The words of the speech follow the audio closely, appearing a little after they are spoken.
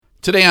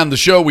Today on the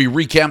show, we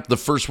recap the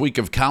first week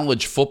of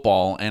college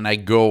football, and I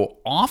go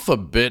off a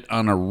bit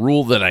on a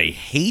rule that I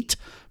hate,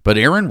 but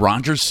Aaron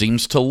Rodgers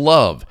seems to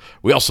love.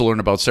 We also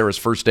learn about Sarah's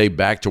first day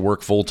back to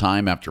work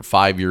full-time after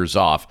 5 years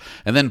off,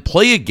 and then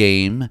play a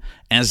game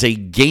as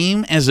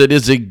it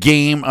is a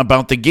game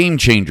about the game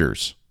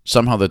changers.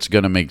 Somehow that's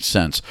going to make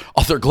sense.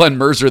 Author Glen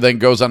Merzer then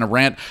goes on a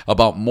rant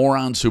about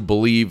morons who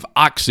believe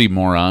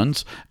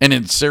oxymorons. And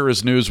in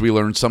Sarah's news, we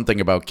learned something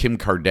about Kim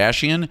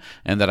Kardashian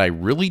and that I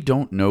really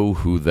don't know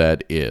who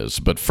that is.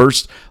 But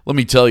first, let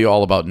me tell you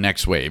all about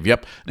NextWave.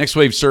 Yep,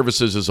 NextWave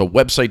Services is a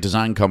website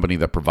design company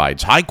that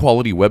provides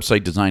high-quality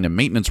website design and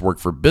maintenance work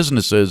for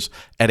businesses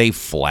at a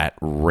flat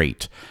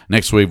rate.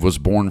 NextWave was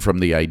born from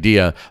the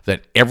idea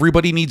that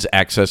everybody needs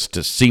access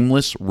to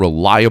seamless,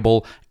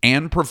 reliable,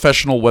 and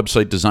professional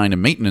website design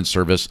and maintenance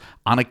service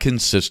on a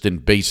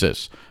consistent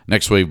basis.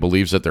 NextWave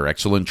believes that their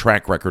excellent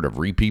track record of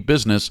repeat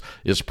business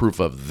is proof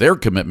of their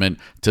commitment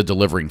to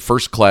delivering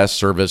first-class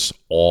service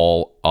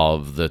all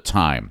of the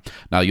time.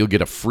 Now, you'll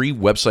get a free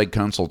website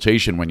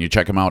consultation when you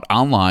check them out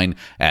online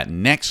at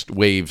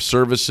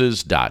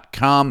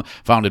nextwaveservices.com.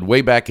 Founded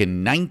way back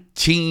in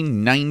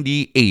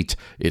 1998,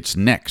 it's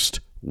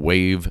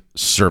NextWave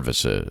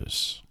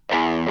Services.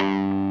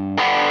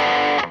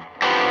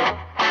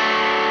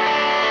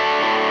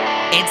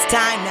 It's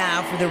time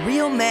now for the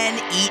Real Men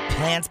Eat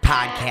Plants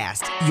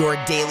podcast, your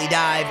daily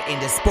dive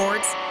into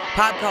sports,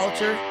 pop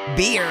culture,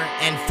 beer,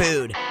 and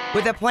food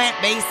with a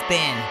plant-based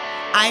spin.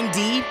 I'm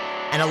Dee,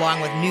 and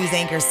along with news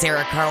anchor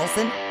Sarah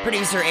Carlson,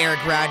 producer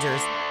Eric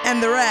Rogers,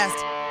 and the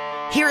rest,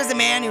 here is a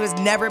man who has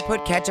never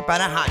put ketchup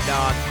on a hot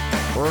dog,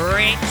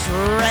 Rich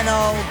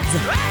Reynolds.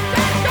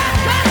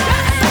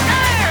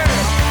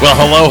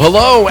 Well,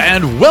 hello,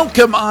 and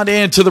welcome on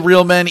into the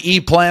Real Men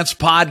Eat Plants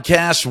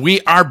podcast.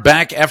 We are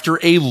back after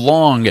a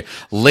long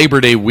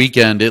Labor Day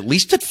weekend. At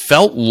least it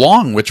felt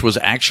long, which was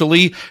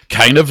actually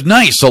kind of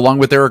nice. Along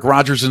with Eric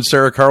Rogers and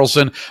Sarah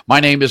Carlson, my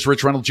name is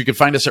Rich Reynolds. You can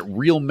find us at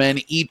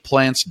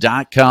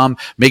realmeneatplants.com.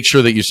 Make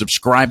sure that you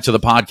subscribe to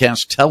the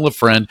podcast, tell a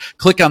friend,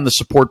 click on the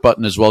support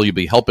button as well. You'll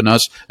be helping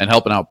us and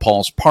helping out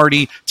Paul's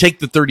party. Take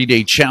the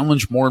 30-day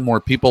challenge. More and more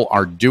people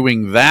are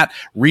doing that.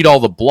 Read all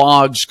the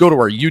blogs, go to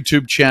our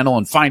YouTube channel,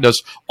 and find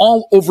us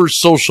all over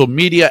social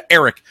media.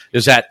 Eric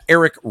is at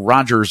Eric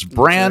Rogers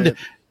Brand. Right.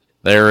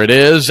 There it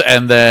is.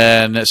 And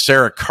then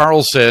Sarah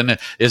Carlson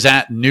is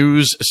at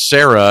News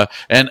Sarah.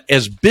 And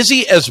as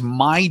busy as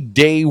my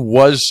day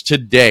was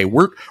today,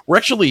 we're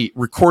actually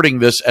recording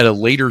this at a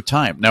later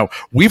time. Now,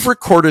 we've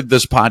recorded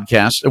this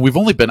podcast, and we've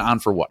only been on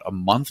for, a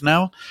month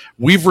now?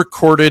 We've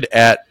recorded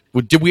at,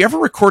 did we ever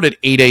record at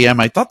 8 a.m.?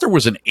 I thought there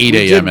was an 8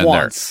 a.m. in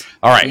once. there.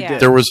 All right.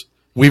 Yeah.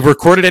 We've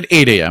recorded at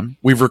 8 a.m.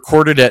 We've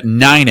recorded at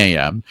 9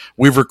 a.m.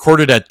 We've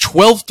recorded at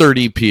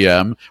 12:30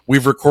 p.m.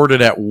 We've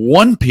recorded at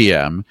 1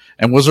 p.m.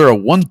 And was there a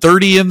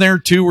 1:30 in there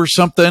too or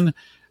something?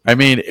 I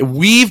mean,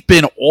 we've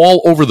been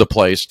all over the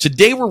place.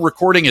 Today we're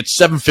recording at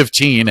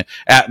 7:15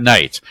 at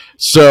night.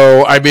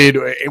 So, I mean,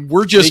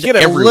 we're just get a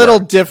everywhere. little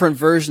different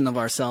version of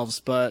ourselves,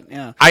 but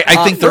yeah.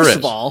 I think there is. First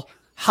of all,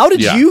 how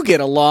did you get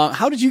along?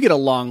 How did you get a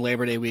long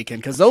Labor Day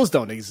weekend? Because those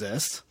don't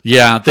exist.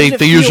 Yeah, they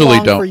usually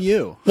don't. For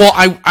you? Well,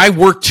 I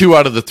worked 2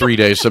 out of the 3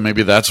 days, so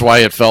maybe that's why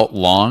it felt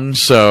long.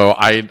 So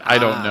I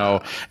don't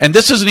know. And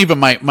this isn't even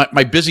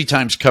my busy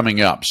times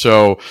coming up.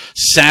 So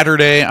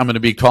Saturday, I'm going to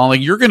be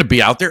calling. You're going to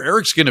be out there.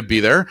 Eric's going to be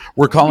there.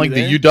 We're calling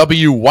the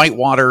UW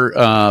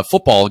Whitewater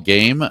football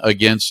game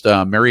against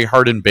Mary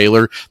Hardin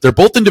Baylor. They're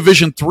both in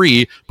Division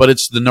III, but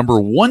it's the number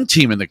 1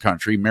 team in the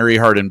country, Mary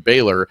Hardin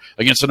Baylor,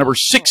 against the number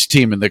 6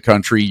 team in the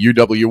country,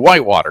 UW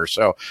Whitewater.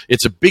 So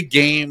it's a big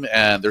game,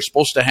 and they're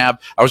supposed to have,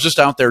 I was just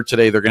out there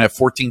today, they're going to have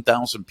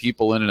 14,000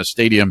 people in a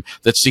stadium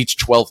that seats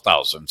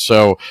 12,000.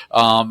 So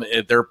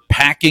they're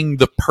packing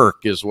the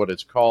perk is what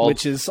it's called.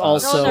 Which is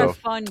also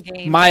fun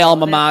games. My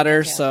alma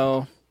mater,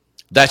 so.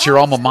 That's your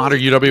alma mater,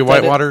 UW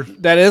Whitewater?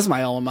 That is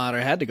my alma mater.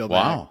 I had to go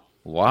back.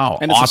 Wow.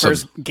 And it's awesome. the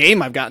first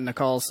game I've gotten a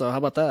call, so how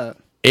about that?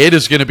 It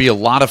is going to be a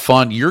lot of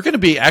fun. You're going to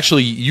be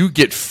you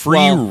get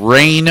free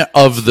reign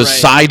of the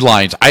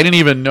sidelines. I didn't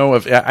even know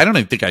I don't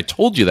even think I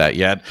told you that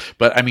yet,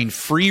 but I mean,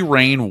 free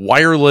reign,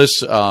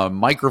 wireless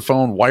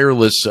microphone,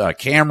 wireless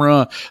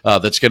camera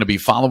that's going to be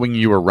following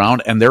you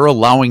around, and they're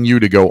allowing you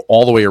to go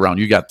all the way around.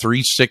 You got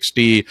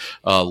 360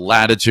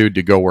 latitude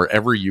to go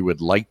wherever you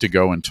would like to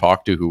go and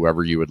talk to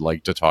whoever you would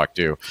like to talk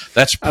to.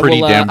 That's pretty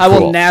damn cool. I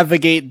will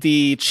navigate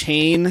the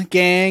chain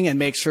gang and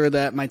make sure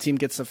that my team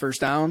gets the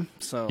first down.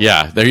 So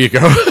yeah, there you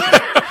go.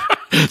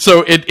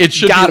 So it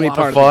should be a lot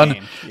of fun.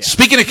 Yeah.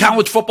 Speaking of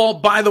college football,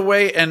 by the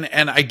way, and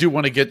I do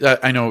want to get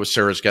I know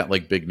Sarah's got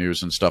like big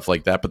news and stuff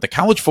like that, but the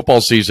college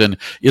football season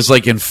is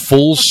like in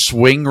full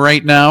swing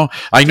right now.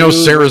 I know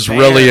Sarah's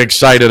really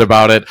excited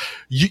about it.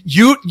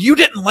 You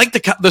didn't like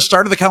the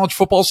start of the college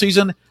football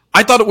season?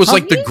 I thought it was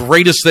like the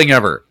greatest thing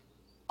ever.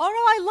 Oh, no,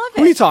 I love it.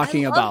 Who are you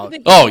talking I love about?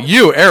 the Oh, game.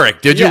 you,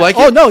 Eric. Did you like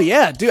it? Oh, no,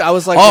 yeah, dude. I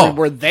was like,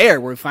 we're there.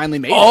 We finally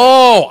made it.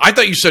 Oh, I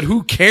thought you said,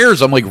 who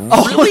cares? I'm like, really?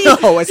 Oh,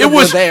 no, I said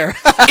we're there.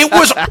 It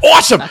was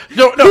awesome.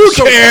 No, Who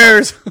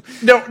cares?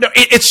 No,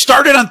 it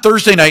started on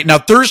Thursday night. Now,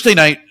 Thursday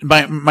night,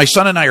 my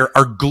son and I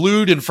are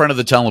glued in front of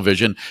the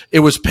television. It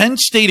was Penn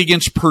State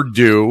against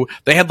Purdue.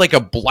 They had like a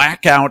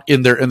blackout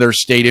in their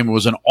stadium. It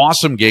was an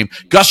awesome game.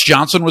 Gus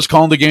Johnson was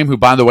calling the game, who,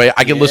 by the way,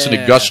 I can listen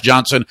to Gus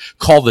Johnson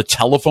call the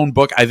telephone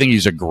book. I think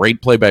he's a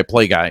great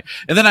play-by-play guy.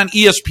 And then on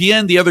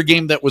ESPN, the other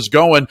game that was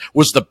going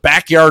was the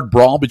backyard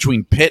brawl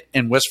between Pitt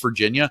and West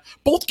Virginia.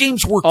 Both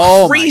games were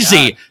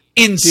crazy.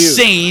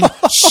 Insane.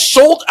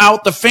 Sold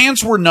out. The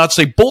fans were nuts.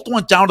 They both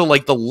went down to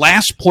like the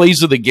last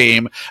plays of the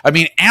game. I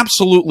mean,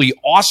 absolutely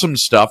awesome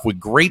stuff with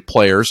great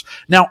players.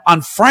 Now,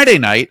 on Friday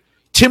night,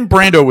 Tim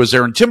Brando was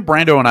there, and Tim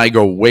Brando and I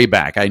go way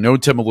back. I know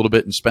Tim a little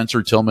bit, and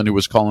Spencer Tillman, who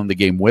was calling the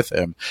game with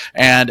him.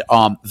 And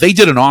they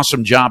did an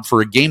awesome job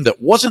for a game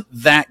that wasn't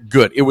that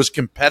good. It was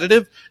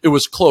competitive. It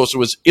was close. It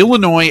was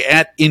Illinois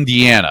at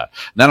Indiana.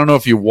 And I don't know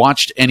if you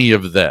watched any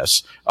of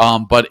this,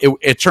 but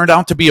it turned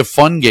out to be a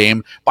fun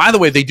game. By the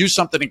way, they do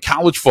something in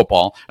college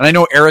football, and I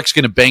know Eric's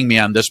going to bang me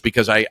on this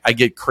because I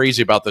get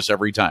crazy about this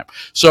every time.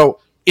 So,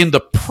 in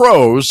the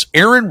pros,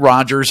 Aaron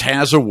Rodgers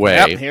has a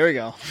way Here we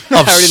go.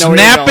 of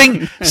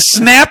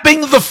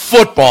snapping the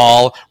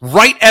football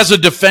right as a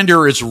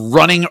defender is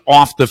running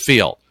off the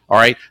field. All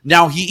right.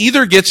 Now, he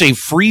either gets a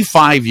free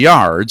 5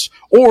 yards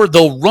or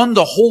they'll run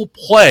the whole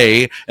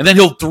play and then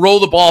he'll throw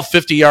the ball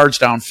 50 yards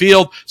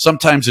downfield.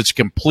 Sometimes it's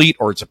complete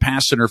or it's a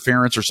pass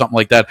interference or something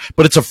like that.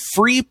 But it's a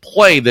free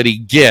play that he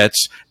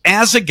gets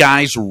as a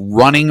guy's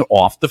running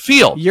off the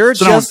field. You're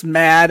just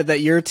mad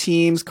that your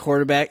team's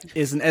quarterback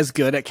isn't as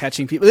good at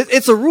catching people.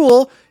 It's a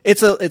rule.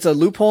 It's a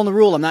loophole in the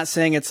rule. I'm not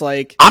saying it's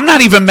like... I'm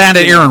not even mad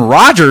at Aaron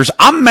Rodgers.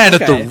 I'm mad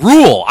at the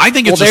rule. I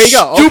think it's a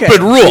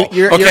stupid rule.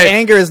 Your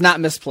anger is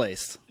not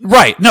misplaced.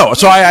 Right. No.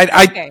 So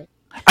I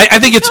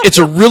think it's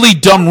a really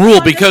dumb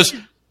rule because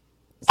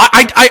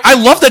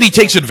I love that he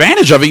takes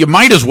advantage of it. You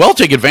might as well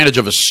take advantage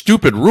of a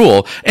stupid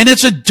rule, and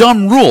it's a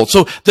dumb rule.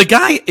 So the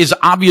guy is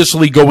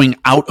obviously going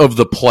out of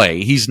the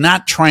play. He's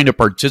not trying to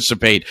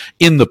participate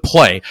in the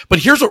play. But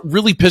here's what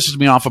really pisses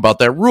me off about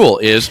that rule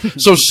is,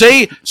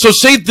 say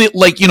that,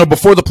 like, you know,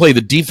 before the play, the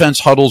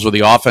defense huddles or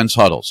the offense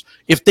huddles.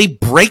 If they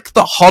break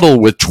the huddle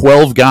with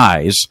 12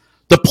 guys,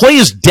 the play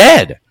is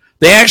dead.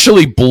 They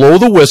actually blow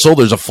the whistle.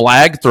 There's a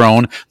flag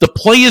thrown. The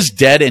play is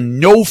dead and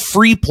no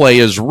free play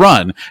is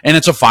run, and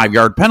it's a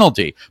 5-yard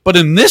penalty. But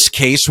in this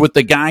case, with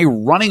the guy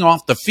running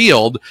off the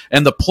field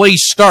and the play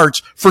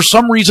starts, for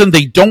some reason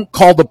they don't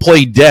call the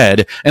play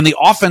dead, and the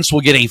offense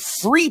will get a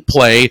free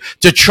play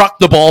to chuck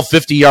the ball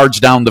 50 yards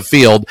down the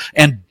field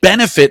and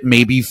benefit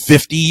maybe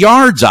 50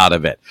 yards out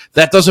of it.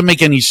 That doesn't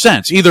make any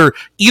sense. Either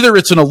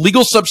it's an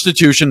illegal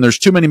substitution, there's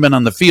too many men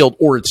on the field,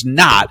 or it's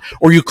not,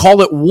 or you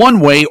call it one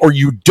way or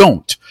you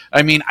don't.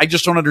 I mean, I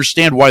just don't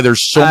understand why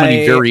there's so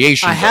many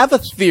variations. I have a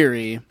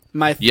theory.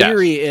 My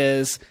theory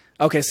is,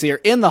 okay, so you're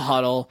in the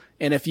huddle,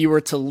 and if you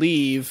were to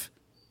leave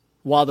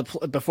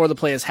before the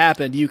play has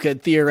happened, you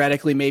could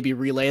theoretically maybe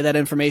relay that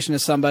information to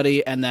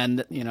somebody, and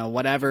then, you know,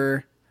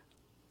 whatever,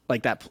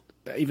 like that.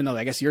 Even though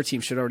I guess your team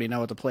should already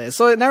know what the play is.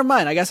 So never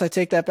mind. I guess I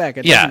take that back.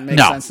 It doesn't make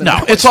sense. No,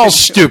 it's all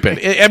stupid.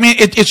 I mean,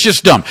 it's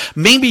just dumb.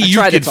 Maybe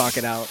you could talk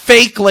it out.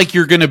 Fake like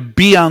you're going to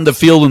be on the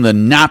field and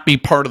then not be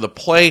part of the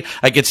play.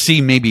 I could see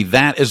maybe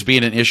that as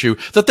being an issue.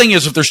 The thing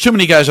is, if there's too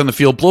many guys on the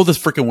field, blow the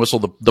freaking whistle.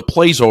 The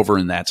play's over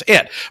and that's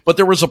it. But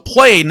there was a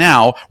play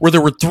now where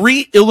there were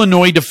 3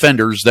 Illinois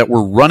defenders that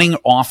were running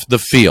off the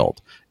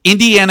field.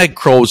 Indiana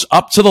goes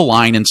up to the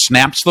line and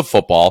snaps the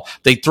football.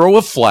 They throw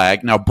a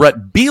flag. Now,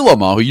 Brett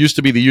Bielema, who used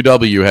to be the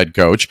UW head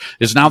coach,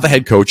 is now the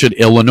head coach at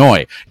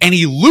Illinois. And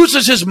he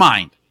loses his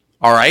mind,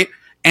 all right?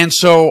 And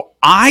so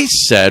I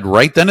said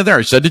right then and there,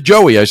 I said to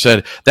Joey, I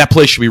said, that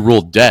play should be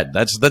ruled dead.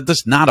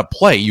 That's not a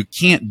play. You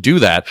can't do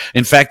that.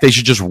 In fact, they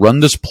should just run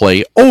this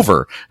play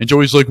over. And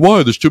Joey's like,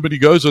 why? There's too many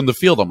guys on the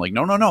field. I'm like,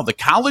 no. The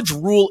college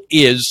rule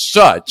is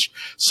such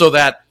so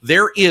that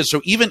there is,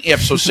 so even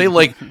if, so say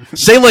like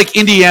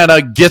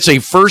Indiana gets a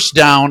first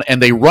down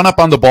and they run up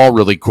on the ball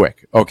really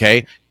quick,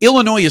 okay?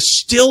 Illinois is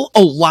still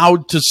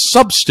allowed to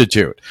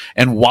substitute.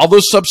 And while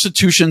those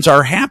substitutions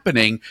are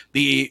happening,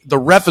 the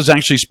ref is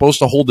actually supposed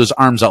to hold his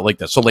arms out like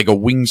this. So like a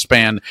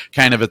wingspan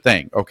kind of a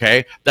thing,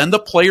 okay? Then the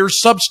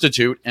players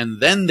substitute, and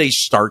then they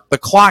start the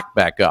clock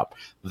back up.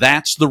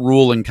 That's the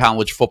rule in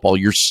college football.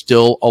 You're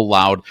still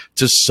allowed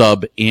to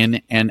sub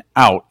in and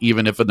out,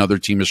 even if another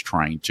team is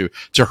trying to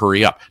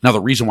hurry up. Now, the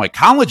reason why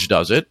college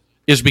does it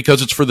is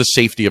because it's for the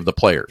safety of the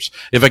players.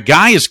 If a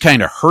guy is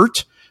kind of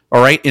hurt,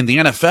 all right, in the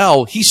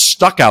NFL, he's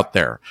stuck out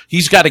there.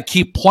 He's got to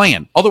keep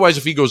playing. Otherwise,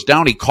 if he goes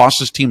down, he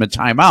costs his team a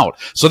timeout.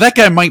 So that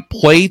guy might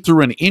play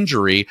through an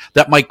injury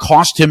that might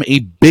cost him a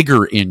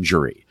bigger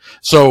injury.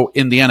 So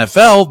in the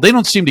NFL, they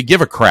don't seem to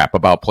give a crap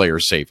about player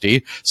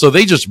safety, so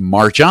they just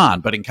march on.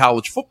 But in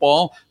college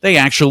football, they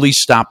actually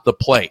stop the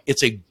play.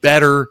 It's a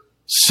better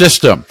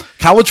system.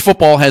 College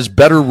football has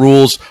better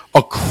rules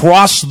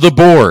across the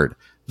board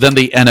than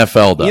the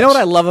NFL does. You know what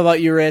I love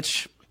about you,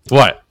 Rich?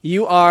 What?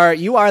 You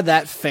are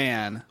that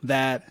fan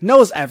that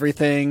knows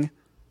everything,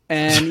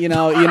 and you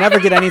never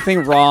get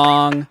anything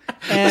wrong,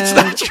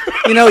 and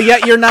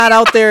yet you're not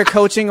out there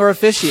coaching or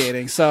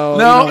officiating. So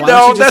why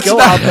don't you just go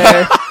out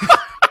there?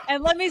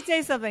 And let me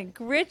say something,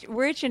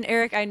 Rich and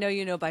Eric. I know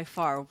you know by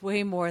far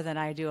way more than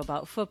I do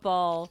about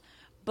football,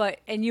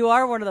 and you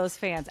are one of those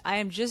fans. I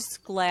am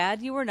just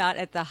glad you were not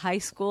at the high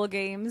school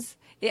games.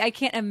 I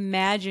can't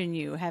imagine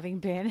you having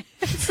been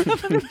at some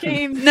of the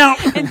games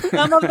and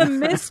some of the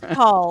missed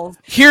calls.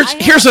 Here's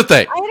the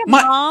thing. I had a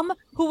mom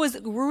who was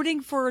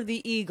rooting for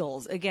the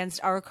Eagles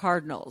against our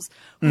Cardinals.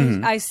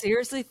 Who I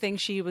seriously think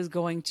she was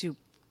going to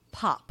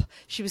pop.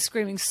 She was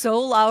screaming so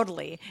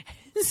loudly,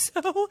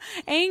 so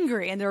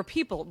angry, and there were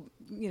people,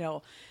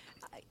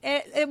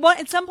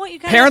 At some point, you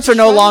parents are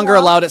no longer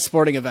allowed at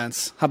sporting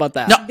events. How about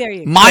that? No, there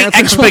you go. My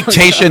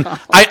expectation.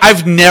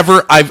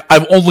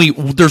 I've only.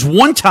 There's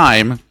one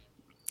time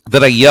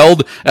that I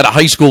yelled at a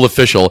high school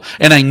official,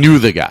 and I knew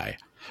the guy.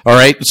 All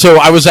right. So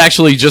I was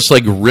actually just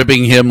like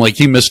ribbing him, like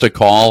he missed a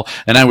call,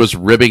 and I was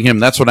ribbing him.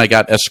 That's when I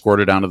got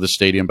escorted out of the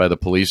stadium by the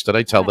police. Did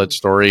I tell that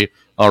story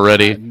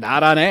already?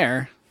 Not on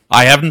air.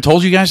 I haven't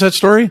told you guys that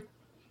story.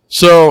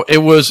 So it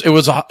was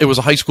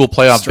a high school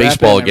playoff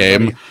baseball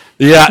game.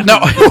 Yeah, no.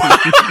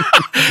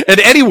 And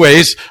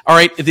anyways, all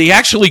right, they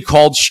actually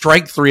called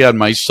strike 3 on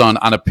my son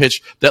on a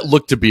pitch that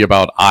looked to be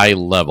about eye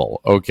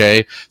level,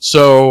 okay?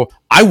 So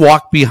I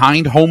walked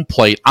behind home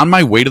plate on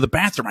my way to the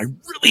bathroom. I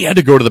really had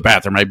to go to the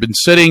bathroom. I'd been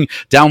sitting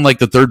down like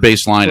the third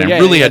base line. I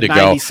really had to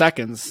 90 go.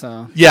 seconds.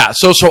 So. Yeah,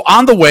 so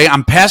on the way,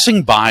 I'm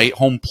passing by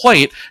home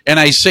plate, and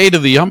I say to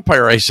the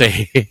umpire, I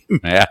say, hey,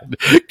 man,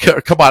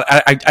 come on,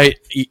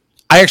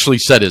 I actually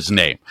said his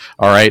name,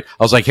 all right?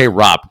 I was like, hey,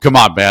 Rob, come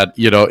on, man.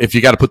 If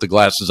you got to put the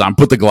glasses on,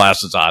 put the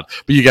glasses on.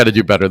 But you got to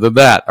do better than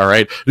that, all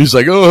right? And he's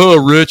like,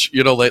 oh, Rich,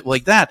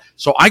 like that.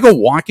 So I go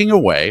walking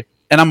away,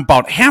 and I'm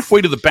about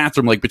halfway to the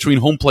bathroom, like between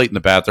home plate and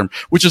the bathroom,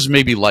 which is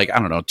maybe like,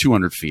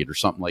 200 feet or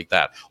something like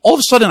that. All of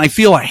a sudden, I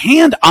feel a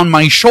hand on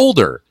my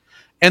shoulder.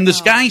 And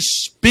this guy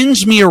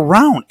spins me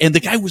around, and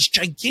the guy was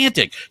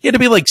gigantic. He had to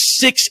be like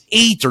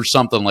 6'8" or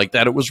something like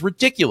that. It was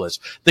ridiculous.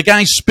 The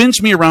guy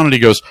spins me around, and he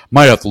goes,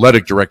 my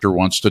athletic director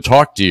wants to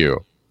talk to you.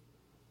 And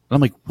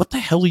I'm like, what the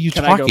hell are you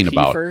talking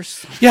about?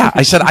 First? Yeah,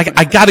 I said,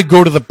 I got to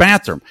go to the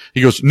bathroom.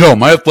 He goes, no,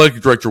 my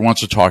athletic director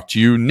wants to talk to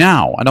you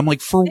now. And I'm like,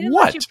 for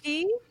what? Let you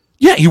pee?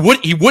 Yeah, he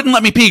wouldn't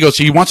let me pee. He goes,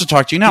 he wants to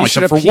talk to you now. I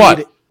said, for peed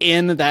what?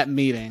 In that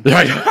meeting.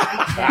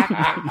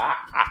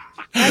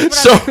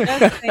 So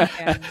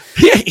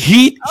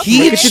he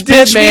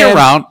spins me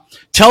around,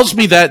 tells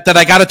me that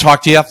I got to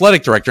talk to the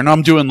athletic director. And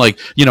I'm doing like,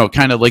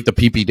 kind of like the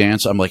pee-pee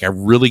dance. I'm like, I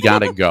really got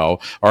to go.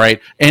 All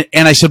right. And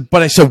I said,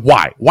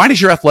 why? Why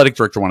does your athletic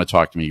director want to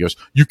talk to me? He goes,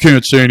 you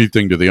can't say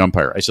anything to the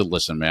umpire. I said,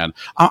 listen, man,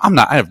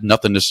 I have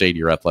nothing to say to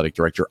your athletic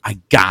director. I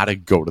got to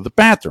go to the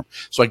bathroom.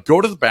 So I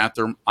go to the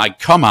bathroom. I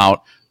come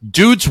out.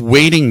 Dude's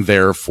waiting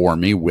there for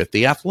me with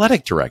the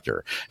athletic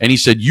director. And he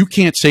said, you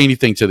can't say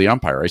anything to the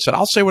umpire. I said,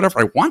 I'll say whatever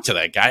I want to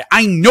that guy.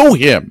 I know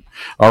him.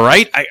 All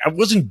right. I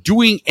wasn't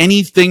doing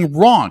anything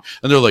wrong.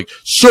 And they're like,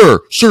 sir,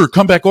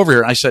 come back over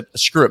here. And I said,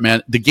 screw it,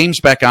 man. The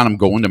game's back on. I'm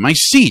going to my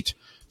seat.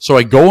 So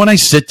I go and I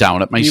sit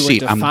down at my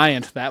seat. You were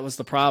defiant. That was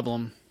the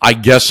problem. I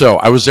guess so.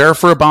 I was there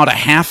for about a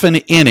half an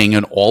inning,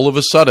 and all of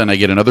a sudden I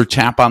get another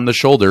tap on the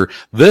shoulder.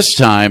 This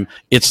time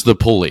it's the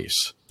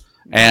police.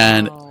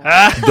 And so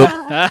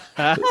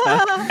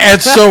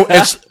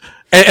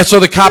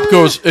the cop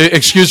goes,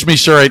 excuse me,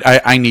 sir,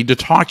 I need to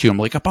talk to you. I'm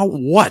like, about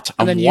what?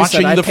 I'm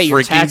watching the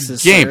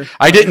freaking game. Sir.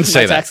 I didn't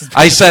say that.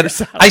 I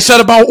said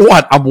about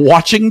what? I'm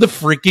watching the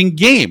freaking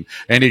game.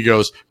 And he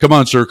goes, come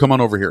on, sir, come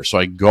on over here. So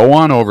I go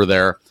on over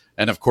there.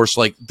 And of course,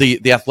 like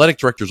the athletic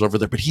director's over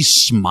there, but he's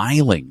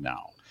smiling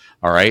now.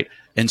 All right.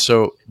 And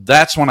so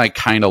that's when I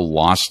kind of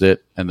lost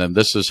it. And then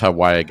this is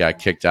why I got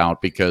kicked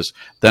out, because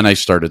then I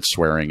started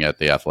swearing at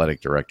the athletic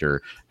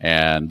director.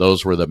 And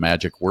those were the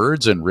magic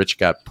words. And Rich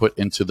got put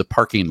into the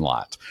parking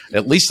lot.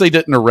 At least they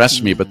didn't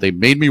arrest me, but they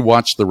made me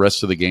watch the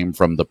rest of the game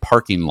from the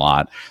parking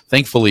lot.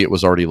 Thankfully, it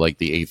was already like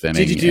the 8th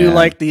inning. Did you do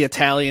like the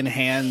Italian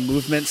hand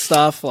movement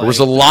stuff? There was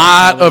a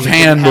lot of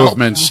hand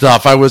movement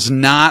stuff. I was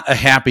not a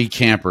happy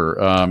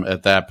camper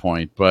at that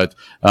point. But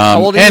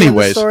how old are you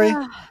anyways. In the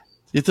story?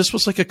 This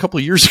was like a couple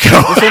of years ago.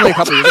 This was only a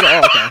couple of years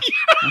ago. Oh,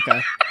 okay.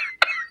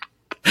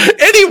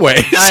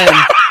 Anyways, I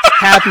am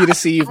happy to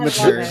see you've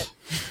matured.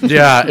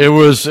 Yeah, it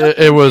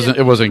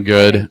wasn't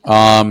good.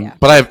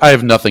 But I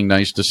have nothing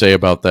nice to say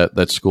about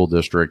that school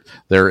district.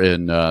 They're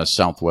in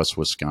Southwest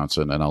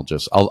Wisconsin, and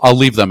I'll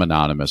leave them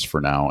anonymous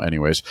for now.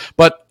 Anyways,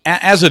 but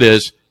as it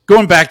is,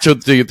 going back to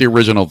the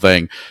original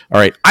thing. All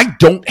right, I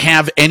don't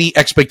have any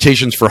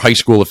expectations for high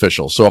school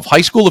officials. So if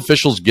high school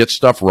officials get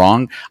stuff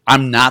wrong,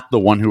 I'm not the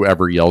one who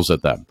ever yells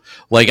at them.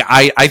 Like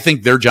I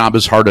think their job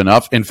is hard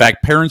enough. In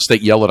fact, parents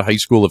that yell at high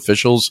school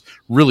officials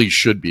really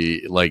should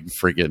be like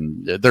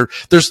freaking.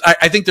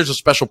 I think there's a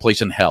special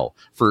place in hell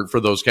for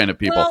those kind of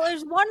people. Well,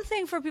 there's one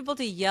thing for people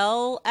to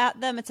yell at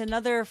them. It's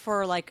another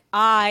for like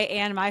I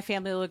and my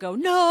family will go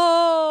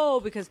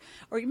no because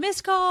or you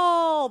missed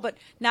call, but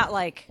not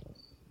like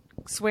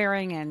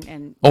swearing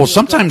and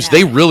sometimes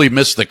they really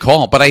miss the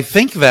call, but I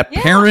think that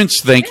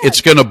parents think it's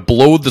going to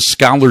blow the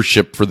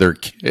scholarship for their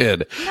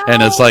kid,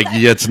 and it's like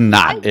it's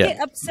not. I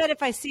get upset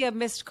if I see a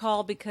missed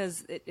call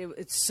because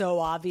it's so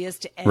obvious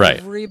to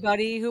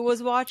everybody who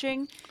was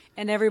watching,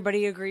 and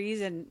everybody agrees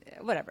and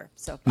whatever.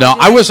 So no,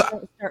 I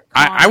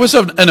was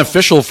an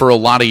official for a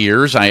lot of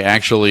years. I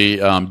actually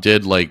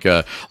did like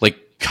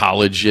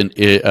college and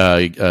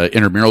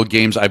intramural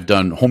games. I've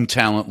done home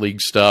talent league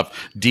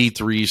stuff,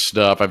 D3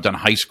 stuff. I've done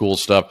high school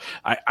stuff.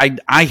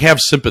 I have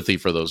sympathy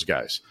for those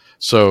guys.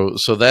 So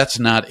that's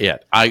not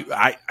it.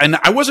 I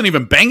wasn't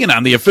even banging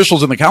on the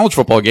officials in the college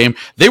football game.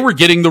 They were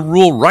getting the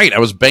rule right. I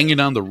was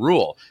banging on the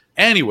rule.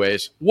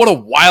 Anyways, what a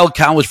wild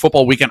college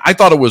football weekend. I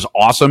thought it was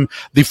awesome.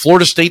 The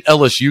Florida State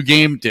LSU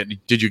game,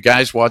 did you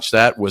guys watch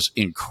that? Was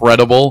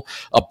incredible.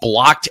 A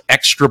blocked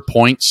extra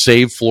point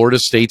saved Florida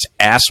State's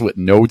ass with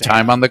no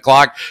time on the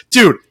clock.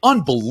 Dude,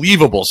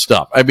 unbelievable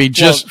stuff. I mean,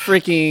 just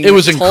freaking it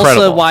was Tulsa,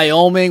 incredible.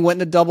 Wyoming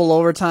went into double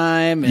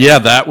overtime. And yeah,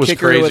 that was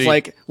kicker crazy. was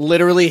like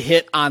literally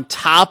hit on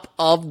top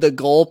of the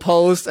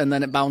goalpost and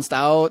then it bounced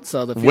out.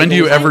 So the when do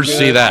you ever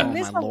see that? I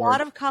miss a lot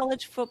of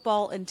college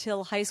football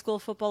until high school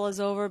football is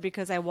over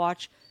because I watch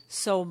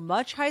so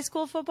much high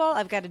school football.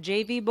 I've got a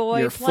JV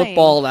boy You're playing.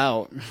 footballed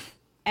out.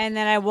 And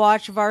then I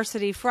watch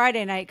varsity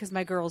Friday night because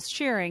my girl's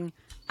cheering.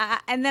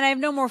 And then I have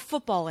no more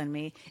football in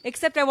me,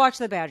 except I watch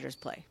the Badgers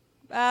play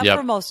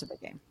for most of the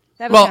game.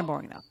 That was kind of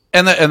boring, though.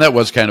 And that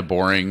was kind of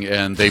boring,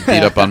 and they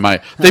beat up on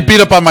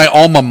my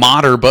alma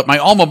mater, but my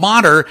alma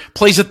mater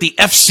plays at the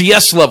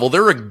FCS level.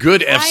 They're a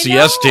good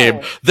FCS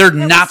team. They're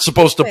not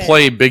supposed to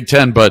play Big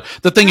Ten, but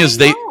the thing is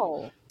they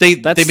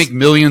make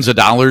millions of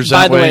dollars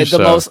that way. By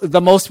the way,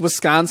 the most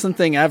Wisconsin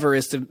thing ever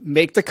is to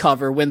make the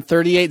cover, win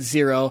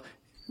 38-0,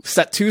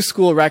 set 2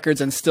 school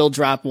records, and still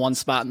drop 1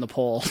 spot in the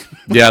poll.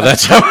 Yeah,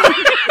 that's how.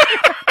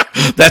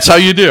 That's how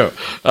you do.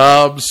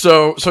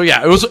 So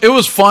yeah, it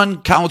was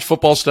fun college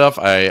football stuff.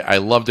 I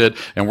loved it,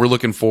 and we're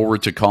looking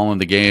forward to calling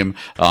the game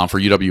for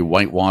UW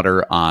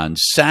Whitewater on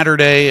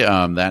Saturday.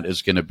 That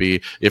is going to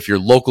be, if you're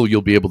local,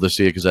 you'll be able to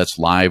see it because that's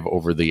live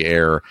over the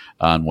air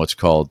on what's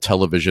called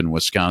Television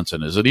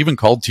Wisconsin. Is it even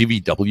called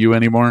TVW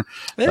anymore?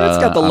 It's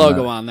got the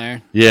logo on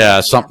there.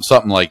 Yeah,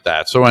 something like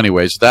that. So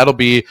anyways, that'll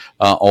be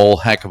a whole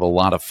heck of a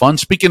lot of fun.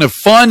 Speaking of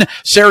fun,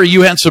 Sarah,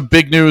 you had some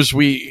big news.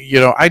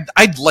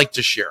 I'd like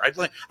to share.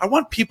 I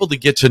want people to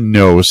get to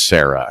know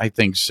Sarah. I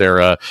think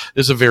Sarah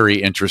is a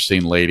very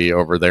interesting lady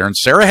over there. And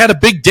Sarah had a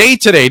big day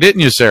today,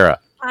 didn't you, Sarah?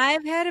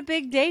 I've had a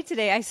big day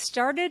today. I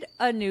started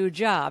a new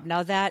job.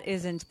 Now, that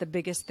isn't the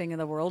biggest thing in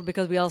the world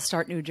because we all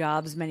start new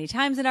jobs many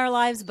times in our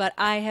lives, but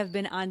I have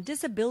been on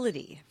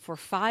disability for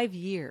 5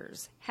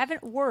 years.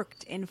 Haven't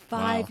worked in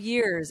 5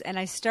 years. And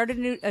I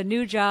started a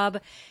new job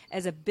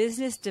as a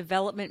business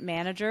development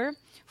manager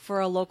for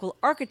a local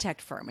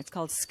architect firm. It's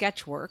called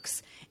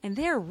Sketchworks, and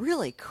they're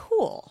really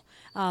cool.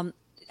 Out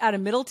of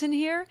Middleton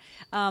here.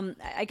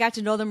 I got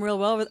to know them real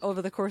well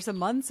over the course of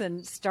months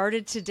and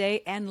started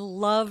today and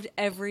loved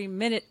every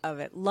minute of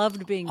it.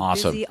 Loved being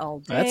busy all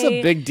day. That's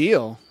a big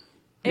deal.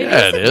 It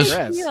is.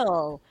 Big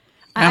deal.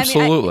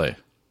 Absolutely. I mean,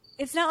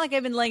 it's not like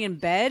I've been laying in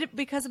bed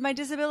because of my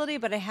disability,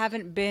 but I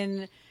haven't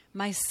been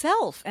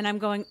myself. And I'm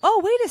going,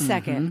 oh, wait a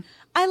second.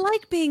 I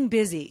like being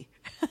busy.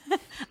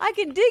 I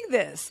can dig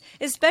this,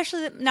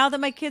 especially now that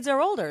my kids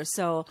are older.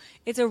 So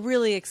it's a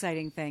really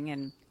exciting thing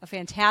and a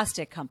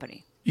fantastic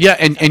company. Yeah,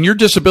 and your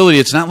disability,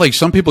 it's not like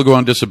some people go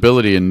on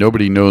disability and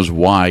nobody knows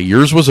why.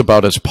 Yours was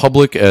about as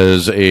public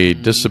as a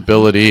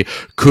disability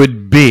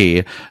could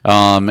be.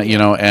 And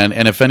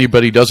if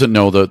anybody doesn't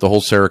know the whole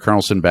Sarah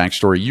Carlson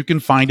backstory, you can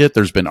find it.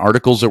 There's been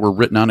articles that were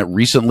written on it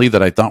recently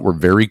that I thought were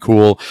very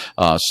cool,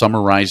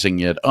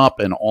 summarizing it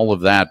up and all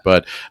of that.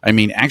 But I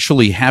mean,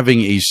 actually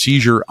having a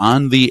seizure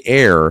on the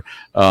air,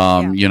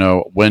 when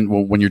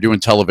you're doing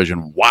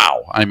television,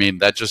 wow. I mean,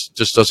 that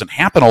just doesn't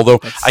happen.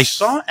 Although I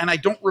saw, and I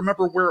don't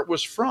remember where it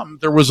was from,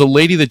 there was a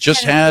lady that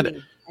just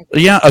had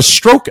a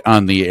stroke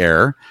on the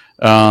air.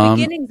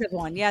 Beginnings of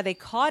one. Yeah, they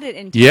caught it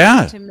in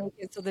time to make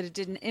it so that it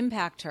didn't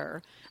impact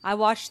her. I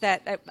watched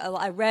that.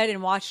 I read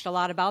and watched a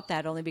lot about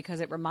that only because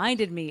it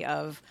reminded me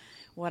of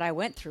what I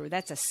went through.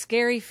 That's a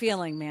scary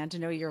feeling, man, to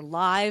know you're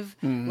live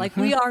like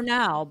we are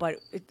now, but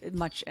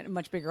much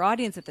bigger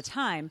audience at the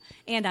time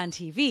and on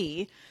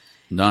TV.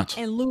 Nuts.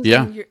 And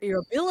losing your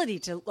ability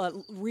to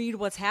read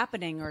what's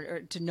happening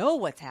or to know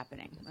what's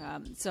happening.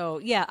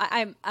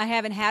 I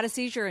haven't had a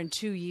seizure in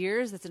 2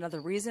 years. That's another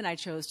reason I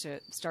chose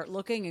to start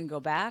looking and go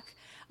back.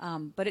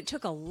 But it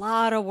took a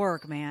lot of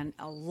work, man,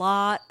 a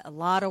lot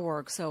of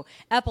work. So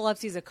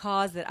epilepsy is a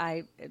cause that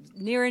I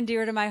near and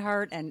dear to my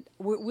heart and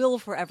will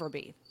forever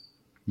be.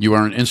 You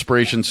are an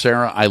inspiration,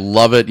 Sarah. I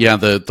love it. Yeah,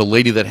 the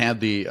lady that had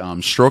the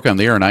stroke on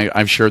the air, and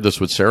I've shared this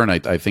with Sarah, and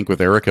I think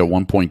with Erica at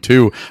one point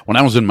too. When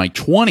I was in my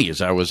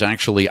 20s, I was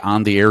actually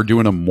on the air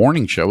doing a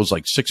morning show. It was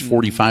like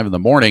 6:45 in the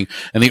morning,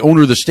 and the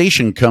owner of the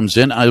station comes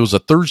in. It was a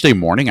Thursday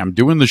morning. I'm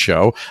doing the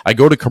show. I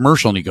go to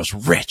commercial, and he goes,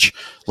 "Rich,"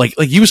 like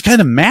he was kind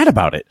of mad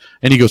about it,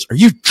 and he goes, "Are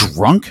you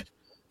drunk?"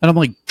 And I'm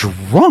like,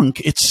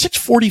 drunk? It's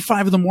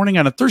 6:45 in the morning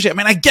on a Thursday. I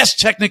mean, I guess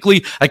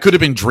technically I could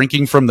have been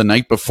drinking from the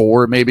night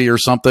before maybe or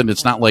something.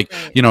 It's not like,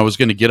 I was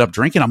going to get up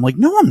drinking. I'm like,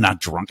 no, I'm not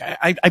drunk.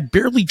 I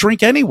barely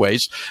drink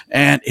anyways.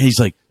 And he's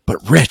like, but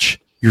Rich,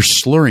 you're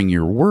slurring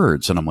your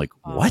words. And I'm like,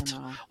 what?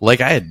 No. Like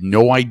I had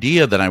no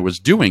idea that I was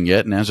doing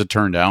it. And as it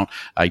turned out,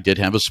 I did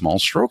have a small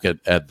stroke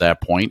at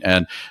that point.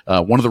 And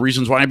one of the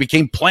reasons why I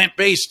became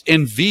plant-based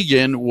and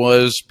vegan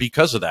was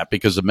because of that,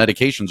 because the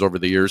medications over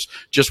the years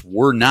just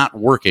were not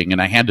working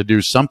and I had to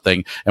do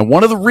something. And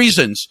one of the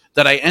reasons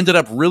that I ended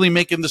up really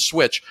making the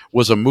switch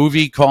was a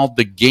movie called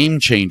The Game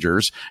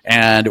Changers.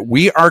 And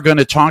we are going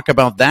to talk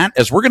about that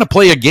as we're going to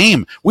play a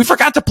game. We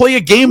forgot to play a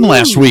game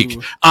last week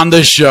on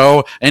this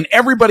show, and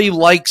everybody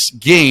likes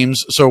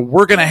games. So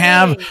we're going to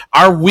have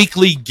our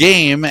weekly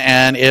game,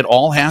 and it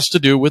all has to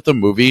do with the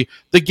movie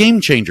The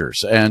Game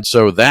Changers. And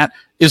so that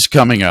is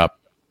coming up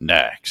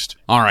next.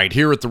 All right,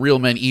 here at the Real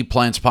Men Eat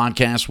Plants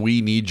podcast,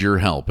 we need your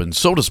help, and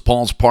so does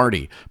Paul's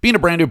Party. Being a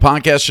brand new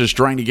podcast just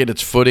trying to get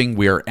its footing,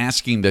 we are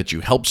asking that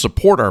you help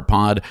support our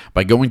pod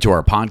by going to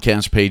our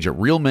podcast page at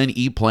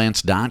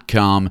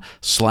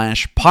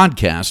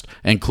realmeneatplants.com/podcast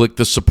and click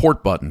the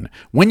support button.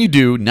 When you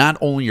do, not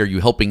only are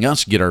you helping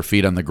us get our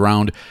feet on the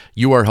ground,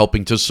 you are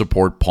helping to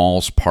support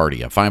Paul's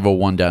Party, a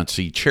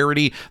 501c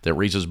charity that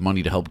raises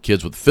money to help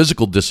kids with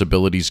physical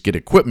disabilities get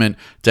equipment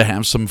to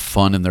have some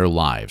fun in their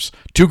lives.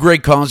 2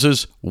 great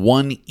causes,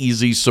 1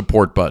 easy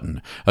support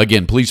button.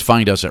 Again, please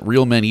find us at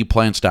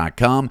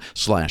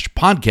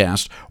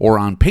realmeneatplants.com/podcast or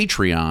on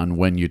Patreon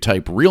when you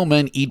type Real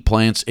Men Eat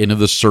Plants into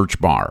the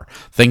search bar.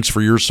 Thanks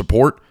for your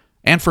support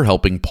and for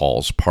helping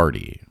Paul's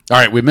Party. All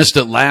right, we missed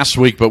it last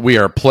week, but we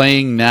are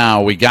playing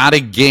now. We got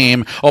a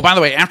game. Oh, by the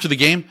way, after the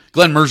game,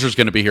 Glen Merzer is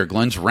going to be here.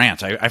 Glen's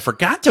rant. I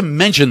forgot to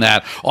mention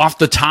that off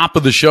the top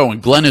of the show,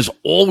 and Glen is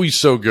always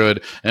so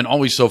good and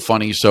always so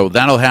funny, so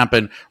that'll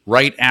happen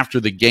right after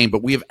the game.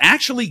 But we have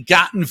actually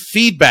gotten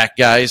feedback,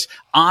 guys,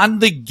 on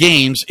the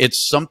games.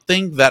 It's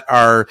something that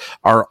our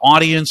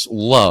audience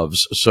loves,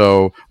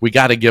 so we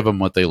got to give them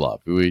what they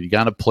love. We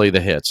got to play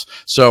the hits.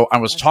 So I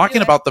was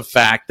talking about the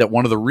fact that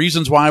one of the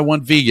reasons why I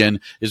went vegan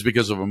is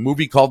because of a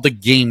movie called The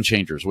Game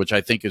Changers, which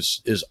I think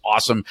is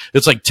awesome.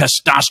 It's like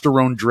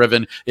testosterone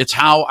driven. It's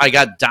how I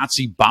got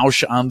Dotsie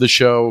Bausch on the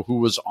show, who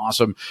was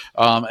awesome.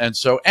 And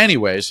so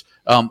anyways,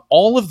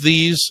 all of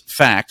these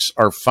facts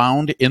are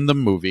found in the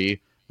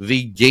movie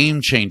The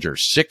Game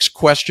Changers. 6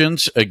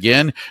 questions.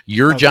 Again,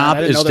 your job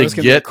is to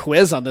get a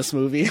quiz on this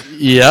movie.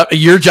 Yeah,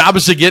 your job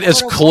is to get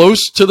as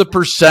close to the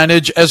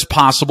percentage as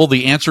possible.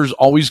 The answer is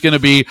always going to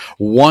be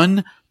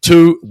 1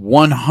 to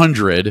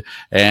 100,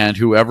 and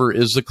whoever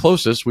is the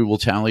closest, we will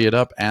tally it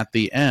up at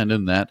the end,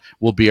 and that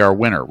will be our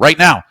winner. Right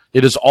now,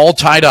 it is all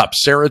tied up.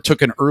 Sarah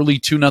took an early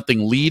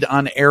 2-0 lead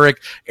on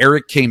Eric.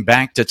 Eric came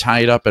back to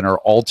tie it up in our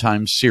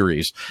all-time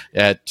series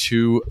at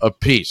 2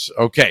 apiece.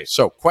 Okay,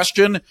 so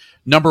question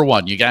number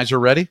 1. You guys are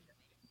ready?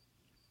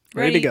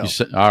 Ready to go.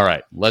 All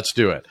right, let's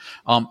do it.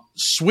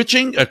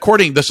 Switching,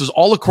 this is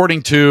all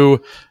according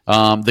to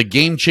the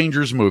Game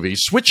Changers movie,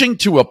 switching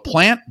to a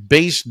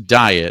plant-based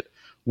diet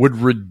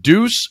would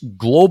reduce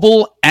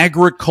global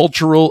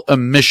agricultural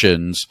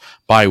emissions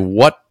by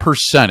what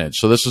percentage?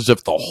 So this is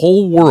if the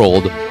whole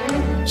world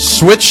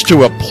switched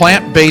to a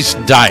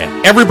plant-based diet.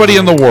 Everybody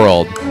in the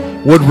world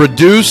would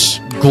reduce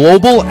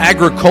global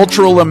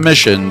agricultural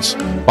emissions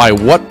by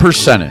what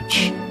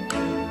percentage?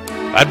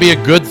 That'd be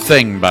a good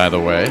thing, by the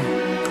way.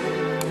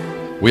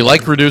 We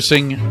like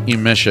reducing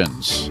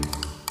emissions.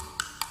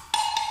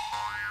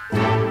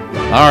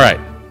 All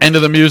right. End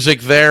of the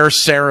music there.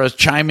 Sarah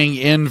chiming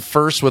in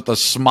first with a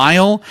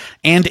smile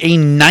and a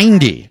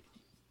 90.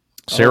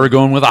 Sarah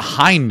going with a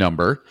high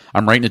number.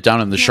 I'm writing it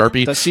down in the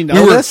Sharpie. Does she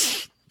know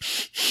this?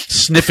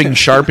 Sniffing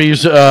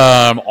Sharpies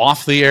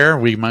off the air.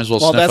 We might as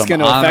well sniff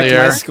them on the air.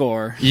 Well, that's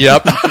going to affect my score.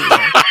 Yep.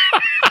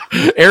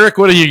 Eric,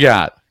 what do you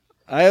got?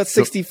 I have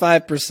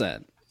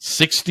 65%.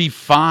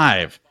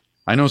 65.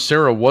 I know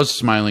Sarah was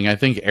smiling. I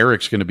think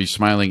Eric's going to be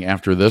smiling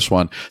after this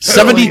one.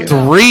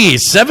 73.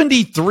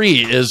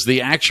 73 is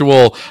the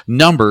actual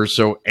number.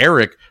 So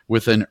Eric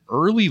with an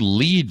early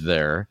lead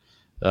there.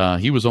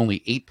 He was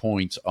only 8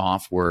 points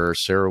off where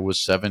Sarah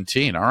was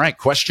 17. All right.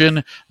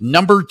 Question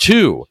number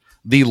 2.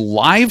 The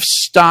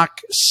livestock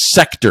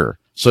sector.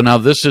 So now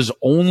this is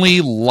only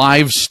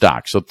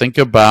livestock. So think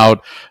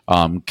about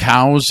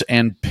cows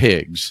and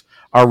pigs.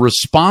 are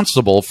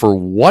responsible for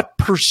what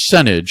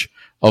percentage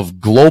of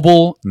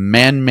global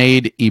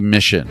man-made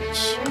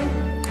emissions?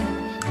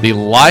 The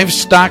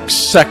livestock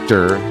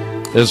sector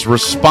is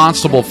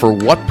responsible for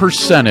what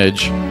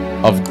percentage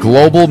of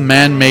global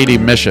man-made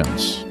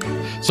emissions?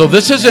 So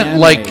this isn't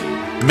like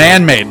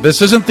man-made.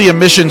 This isn't the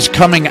emissions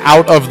coming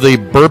out of the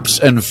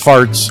burps and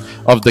farts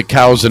of the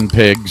cows and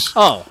pigs,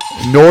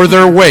 nor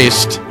their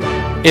waste.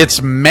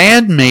 It's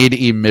man-made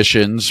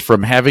emissions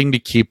from having to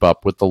keep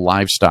up with the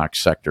livestock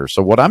sector.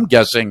 So what I'm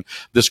guessing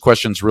this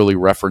question's really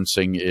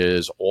referencing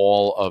is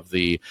all of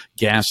the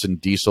gas and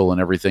diesel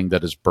and everything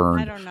that is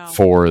burned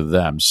for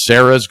them.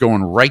 Sarah's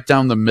going right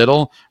down the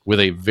middle with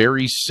a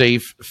very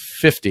safe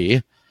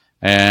 50.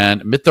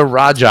 And Mita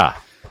Raja.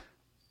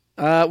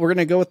 We're going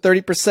to go with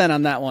 30%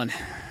 on that one.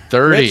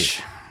 30.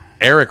 Rich.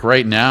 Eric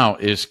right now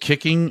is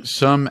kicking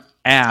some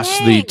ass.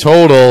 Dang. The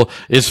total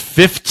is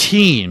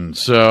 15.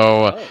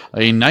 So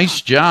a nice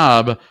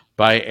job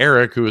by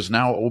Eric, who has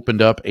now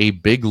opened up a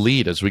big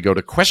lead as we go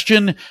to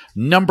question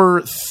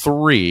number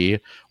 3.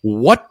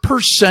 What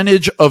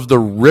percentage of the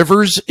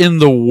rivers in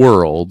the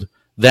world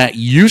that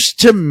used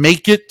to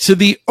make it to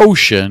the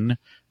ocean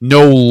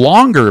no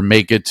longer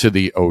make it to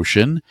the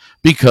ocean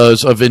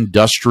because of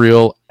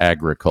industrial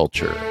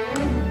agriculture?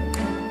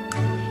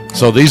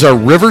 So these are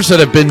rivers that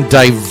have been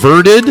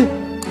diverted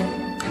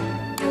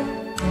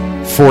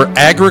for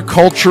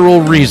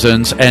agricultural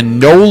reasons and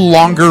no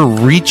longer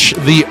reach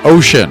the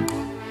ocean.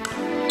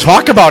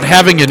 Talk about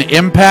having an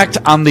impact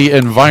on the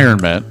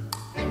environment.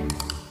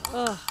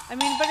 I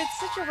mean, but it's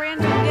such a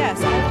random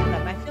guess. All of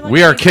them. I feel like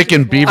we are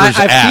kicking Beaver's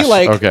ass.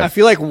 I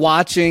feel like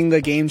watching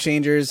the Game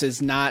Changers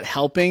is not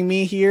helping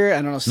me here.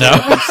 I don't know if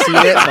you've seen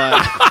it, but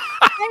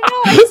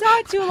I saw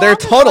it too long. They're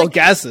total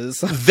guesses.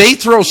 They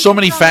throw so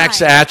many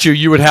facts at you,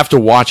 you would have to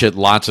watch it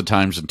lots of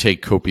times and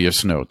take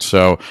copious notes.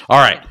 So, all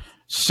right.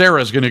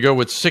 Sarah's going to go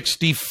with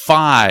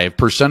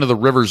 65% of the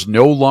rivers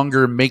no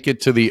longer make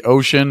it to the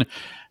ocean.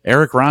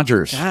 Eric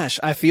Rogers. Gosh,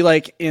 I feel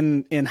like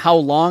in how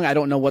long, I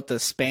don't know what the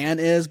span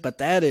is, but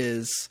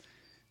there's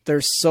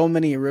so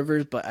many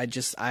rivers, but I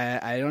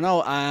don't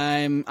know.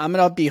 I'm going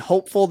to be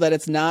hopeful that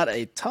it's not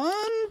a ton,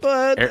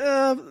 but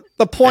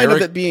the point of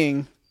it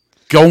being.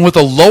 Going with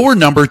a lower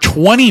number,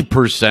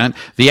 20%.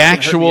 The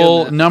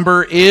actual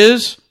number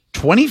is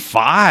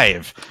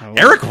 25.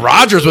 Eric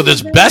Rogers with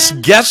his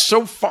best guess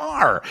so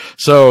far.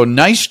 So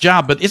nice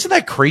job. But isn't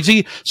that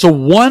crazy? So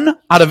 1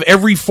 out of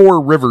every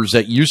 4 rivers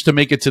that used to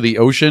make it to the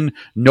ocean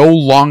no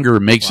longer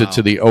makes it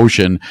to the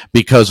ocean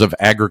because of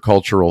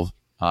agriculture.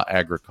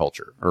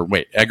 Agriculture.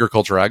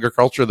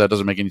 That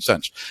doesn't make any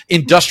sense.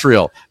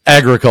 Industrial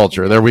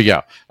agriculture. There we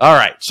go. All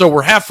right. So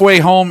we're halfway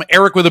home.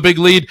 Eric with a big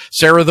lead.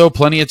 Sarah, though,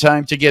 plenty of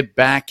time to get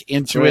back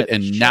into it.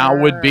 And now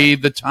would be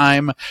the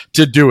time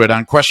to do it.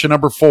 On question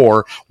number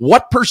 4,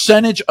 what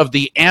percentage of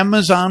the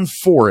Amazon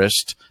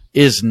forest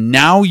is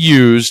now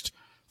used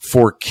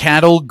for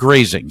cattle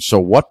grazing? So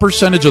what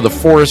percentage of the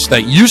forest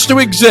that used to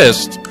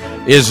exist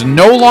is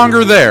no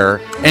longer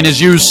there and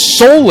is used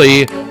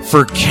solely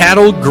for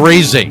cattle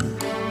grazing?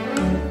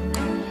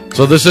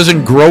 So this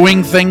isn't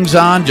growing things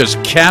on,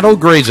 just cattle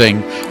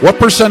grazing. What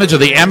percentage of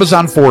the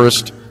Amazon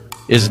forest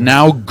is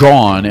now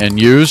gone and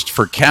used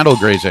for cattle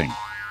grazing?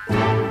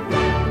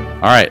 All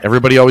right,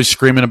 everybody always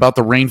screaming about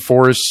the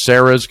rainforest.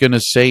 Sarah's going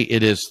to say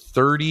it is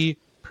 30%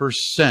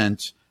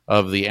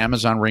 of the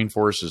Amazon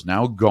rainforest is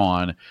now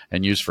gone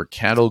and used for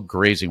cattle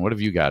grazing. What have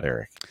you got,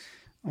 Eric?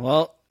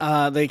 Well,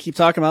 they keep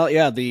talking about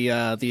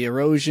the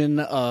erosion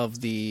of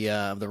the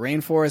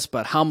rainforest,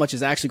 but how much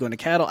is actually going to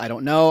cattle? I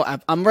don't know.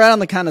 I'm right on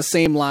the kind of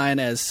same line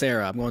as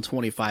Sarah. I'm going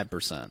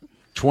 25%.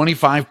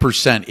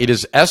 25%. It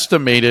is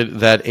estimated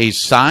that a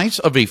size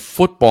of a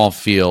football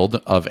field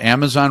of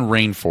Amazon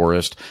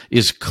rainforest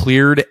is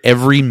cleared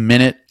every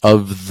minute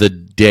of the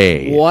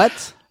day.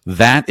 What?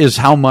 That is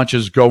how much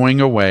is going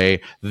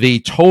away.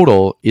 The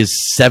total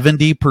is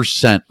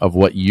 70% of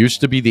what used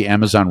to be the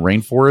Amazon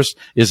rainforest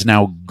is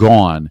now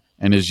gone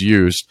and is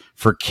used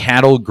for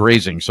cattle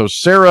grazing. So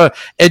Sarah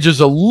edges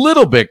a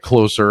little bit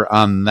closer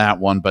on that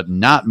one, but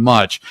not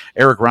much.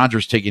 Eric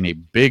Rogers taking a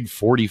big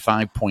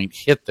 45-point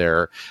hit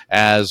there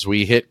as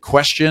we hit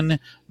question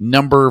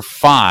number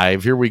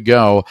 5. Here we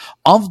go.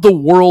 Of the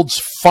world's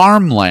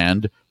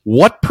farmland,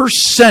 what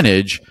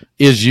percentage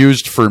is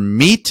used for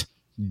meat,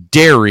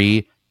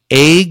 dairy,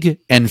 egg,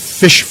 and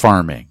fish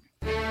farming?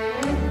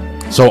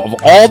 So of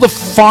all the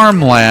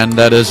farmland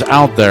that is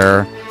out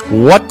there,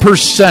 what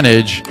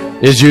percentage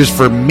is used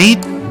for meat,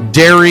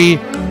 dairy,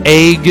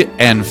 egg,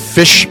 and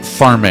fish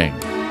farming?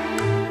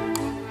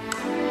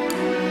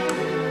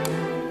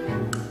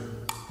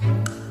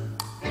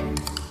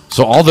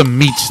 So all the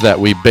meats that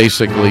we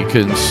basically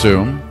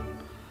consume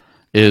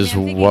is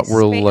what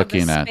we're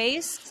looking at.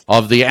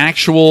 Of the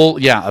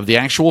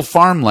actual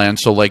farmland.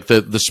 So like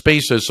the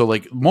spaces. So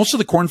like most of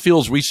the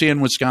cornfields we see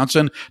in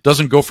Wisconsin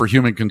doesn't go for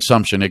human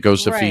consumption. It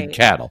goes to feed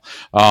cattle.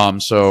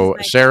 So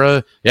nice.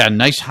 Sarah,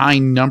 nice high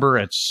number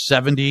at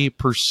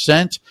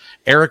 70%.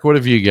 Eric, what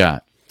have you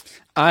got?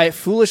 I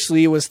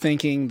foolishly was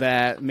thinking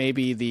that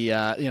maybe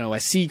I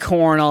see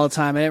corn all the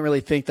time. I didn't really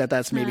think that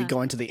that's maybe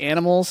going to the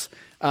animals.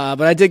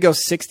 But I did go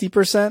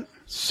 60%.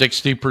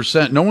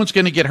 60%. No one's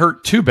going to get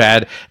hurt too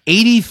bad.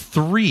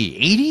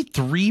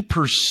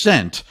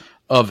 83%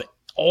 of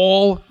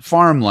all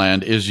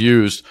farmland is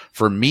used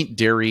for meat,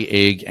 dairy,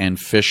 egg, and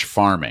fish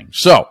farming.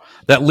 So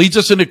that leads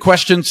us into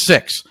question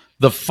 6,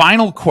 the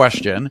final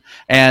question,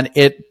 and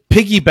it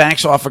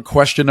piggybacks off of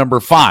question number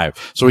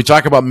 5. So we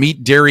talk about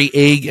meat, dairy,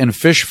 egg, and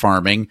fish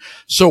farming.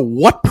 So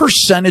what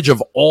percentage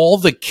of all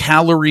the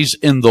calories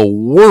in the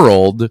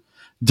world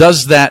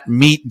does that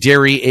meat,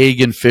 dairy,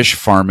 egg, and fish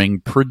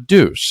farming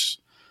produce?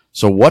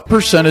 So what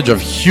percentage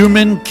of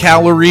human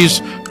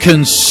calories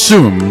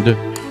consumed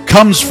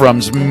comes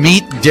from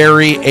meat,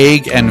 dairy,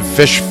 egg, and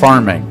fish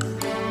farming?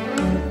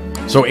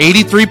 So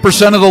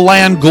 83% of the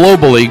land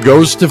globally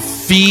goes to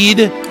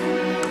feed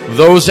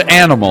those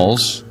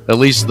animals, at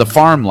least the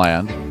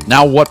farmland.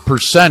 Now what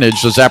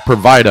percentage does that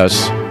provide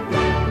us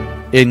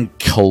in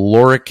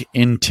caloric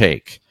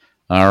intake?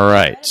 All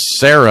right.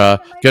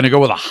 Sarah, going to go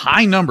with a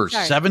high number,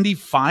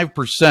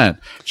 75%,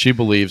 she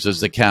believes, is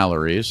the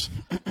calories.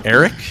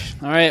 Eric?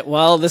 All right.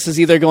 Well, this is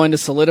either going to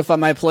solidify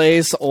my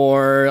place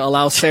or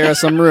allow Sarah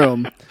some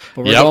room.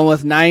 But we're going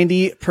with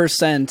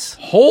 90%.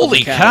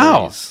 Holy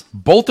cow.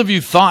 Both of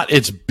you thought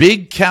it's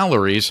big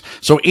calories.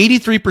 So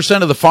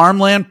 83% of the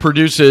farmland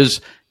produces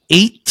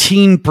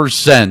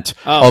 18%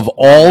 of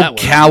all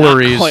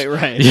calories. Not quite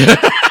right.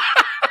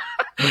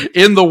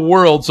 In the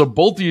world. So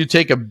both of you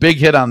take a big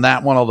hit on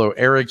that one, although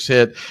Eric's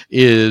hit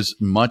is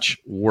much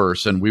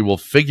worse, and we will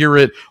figure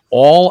it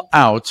all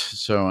out.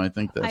 So I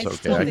think that's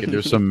okay. I can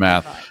do some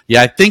math.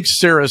 Yeah, I think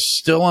Sarah's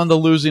still on the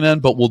losing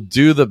end, but we'll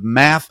do the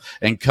math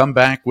and come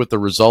back with the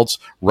results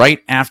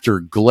right after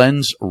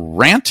Glen's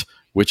rant,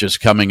 which is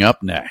coming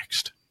up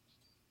next.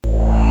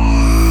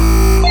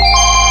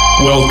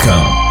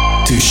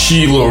 Welcome to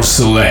Sheila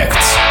Select.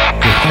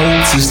 The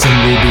whole system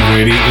will be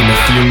ready in a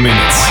few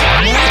minutes.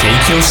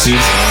 Take your seat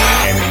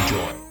and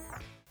enjoy.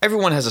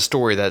 Everyone has a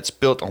story that's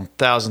built on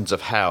thousands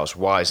of hows,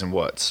 whys, and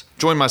whats.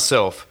 Join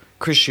myself,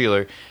 Chris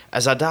Sheeler,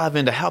 as I dive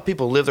into how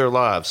people live their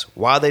lives,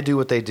 why they do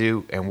what they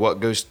do, and what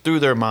goes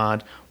through their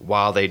mind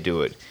while they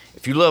do it.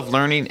 If you love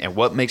learning and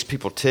what makes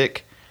people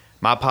tick,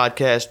 my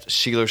podcast,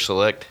 Sheeler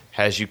Select,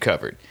 has you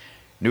covered.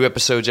 New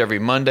episodes every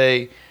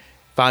Monday.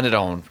 Find it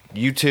on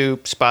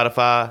YouTube,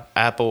 Spotify,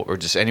 Apple, or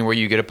just anywhere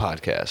you get a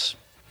podcast.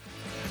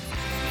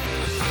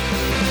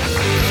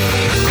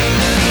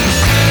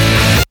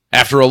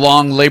 After a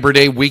long Labor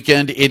Day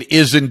weekend, it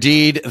is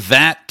indeed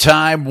that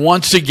time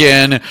once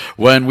again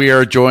when we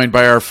are joined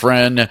by our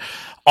friend,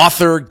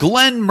 author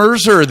Glen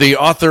Merzer, the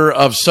author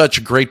of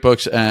such great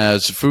books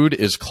as Food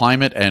is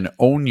Climate and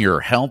Own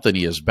Your Health, and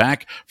he is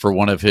back for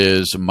one of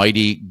his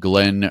mighty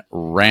Glen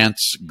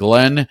rants.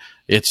 Glen,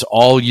 it's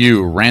all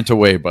you. Rant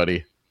away,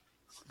 buddy.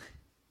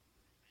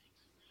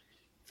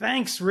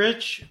 Thanks,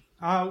 Rich.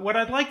 What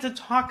I'd like to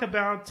talk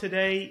about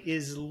today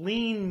is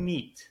lean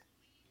meat.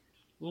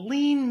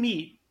 Lean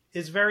meat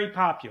is very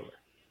popular.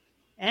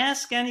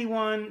 Ask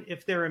anyone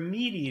if they're a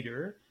meat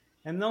eater,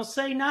 and they'll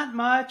say, not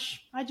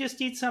much. I just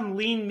eat some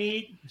lean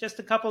meat just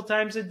a couple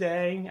times a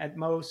day at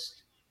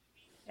most.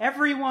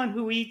 Everyone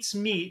who eats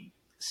meat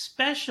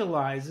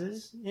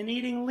specializes in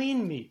eating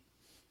lean meat.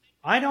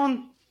 I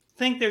don't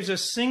think there's a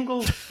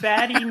single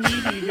fatty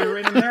meat eater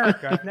in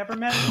America. I've never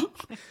met one.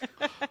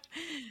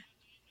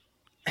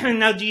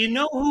 Now, do you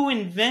know who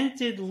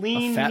invented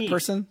lean meat? A fat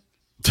person?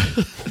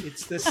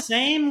 It's the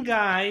same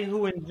guy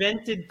who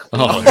invented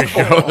clean coal.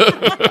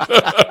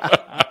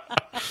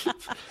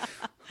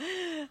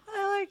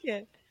 I like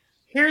it.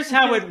 Here's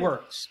how it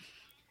works.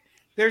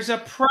 There's a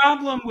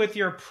problem with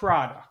your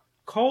product.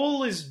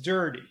 Coal is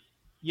dirty.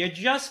 You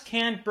just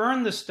can't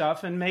burn the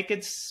stuff and make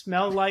it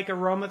smell like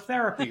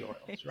aromatherapy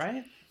oils,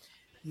 right?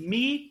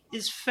 Meat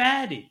is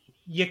fatty.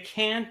 You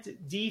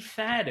can't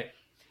defat it.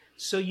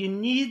 So you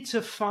need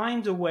to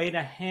find a way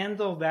to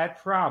handle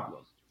that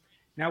problem.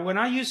 Now, when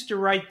I used to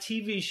write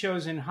TV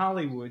shows in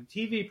Hollywood,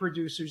 TV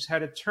producers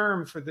had a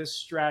term for this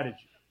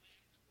strategy.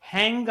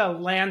 Hang a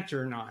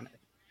lantern on it.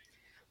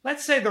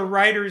 Let's say the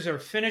writers are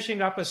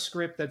finishing up a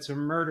script that's a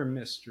murder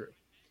mystery.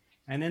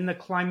 And in the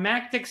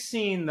climactic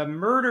scene, the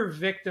murder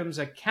victim's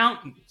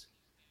accountant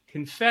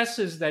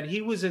confesses that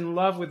he was in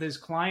love with his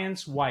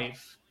client's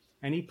wife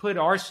and he put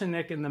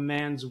arsenic in the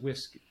man's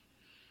whiskey.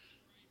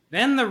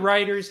 Then the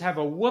writers have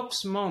a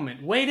whoops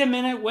moment. Wait a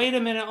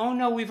minute. Oh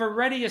no, we've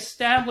already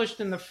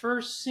established in the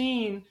first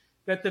scene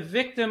that the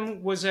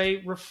victim was a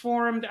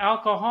reformed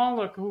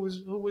alcoholic who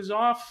was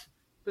off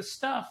the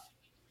stuff.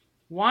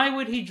 Why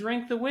would he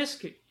drink the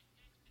whiskey?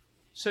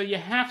 So you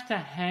have to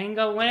hang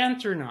a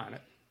lantern on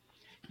it.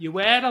 You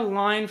add a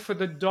line for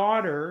the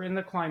daughter in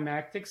the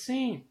climactic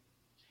scene.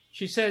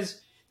 She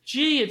says,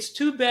 gee, it's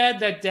too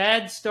bad that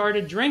dad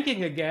started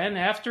drinking again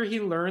after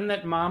he learned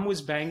that mom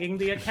was banging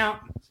the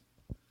accountant.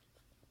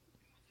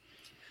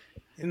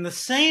 In the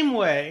same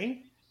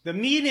way, the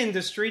meat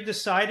industry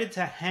decided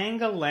to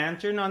hang a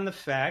lantern on the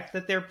fact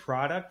that their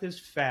product is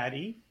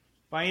fatty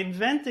by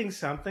inventing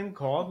something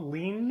called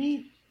lean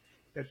meat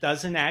that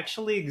doesn't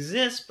actually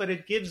exist, but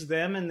it gives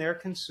them and their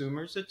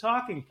consumers a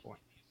talking point.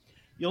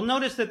 You'll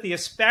notice that the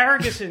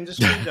asparagus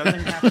industry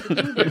doesn't have to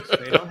do this.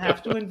 They don't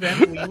have to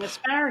invent lean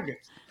asparagus.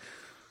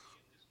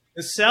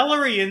 The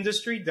celery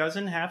industry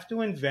doesn't have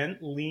to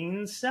invent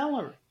lean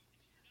celery.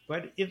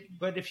 But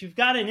if you've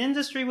got an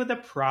industry with a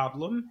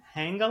problem,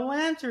 hang a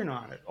lantern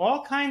on it.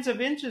 All kinds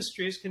of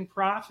industries can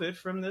profit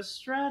from this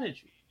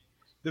strategy.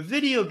 The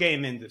video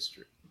game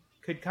industry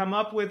could come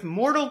up with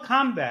Mortal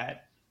Kombat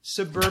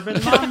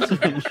Suburban Moms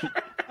Edition.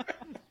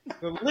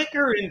 The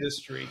liquor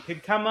industry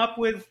could come up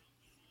with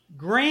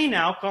grain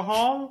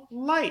alcohol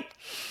light.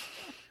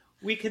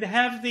 We could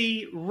have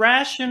the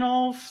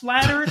Rational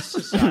Flat Earth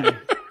Society.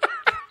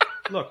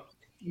 Look,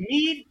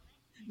 meat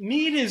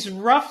is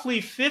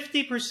roughly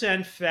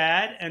 50%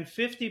 fat and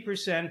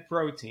 50%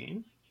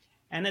 protein.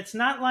 And it's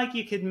not like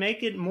you could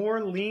make it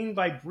more lean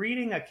by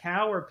breeding a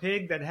cow or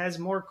pig that has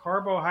more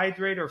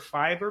carbohydrate or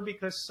fiber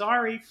because,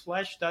 sorry,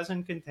 flesh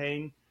doesn't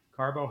contain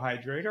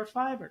carbohydrate or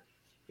fiber.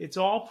 It's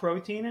all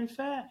protein and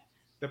fat.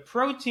 The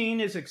protein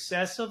is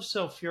excessive,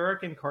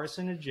 sulfuric, and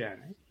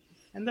carcinogenic.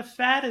 And the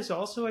fat is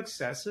also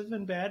excessive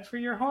and bad for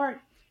your heart.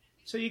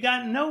 So you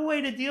got no way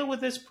to deal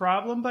with this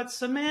problem but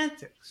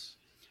semantics.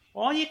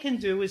 All you can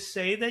do is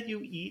say that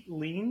you eat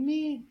lean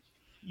meat.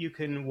 You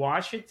can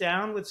wash it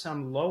down with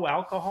some low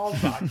alcohol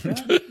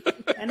vodka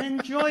and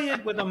enjoy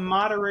it with a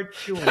moderate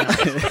chewing.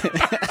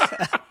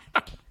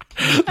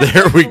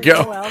 There we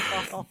go.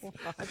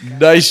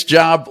 Nice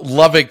job.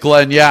 Love it,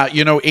 Glenn. Yeah,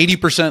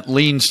 80%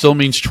 lean still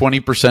means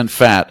 20%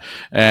 fat,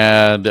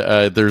 and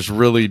there's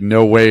really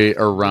no way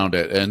around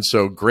it. And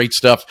so great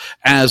stuff,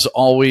 as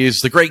always.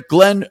 The great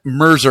Glen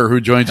Merzer,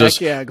 who joins us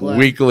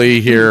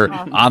weekly here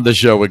on the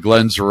show with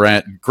Glen's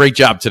Rant. Great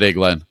job today,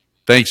 Glenn.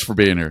 Thanks for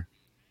being here.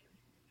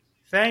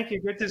 Thank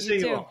you. Good to see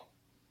you all.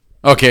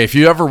 Okay, if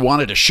you ever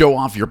wanted to show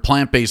off your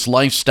plant-based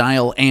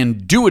lifestyle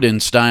and do it in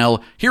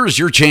style, here is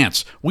your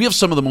chance. We have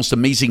some of the most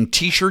amazing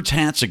t-shirts,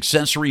 hats,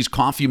 accessories,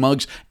 coffee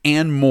mugs,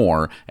 and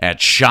more at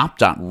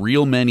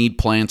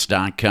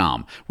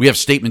shop.realmeneatplants.com. We have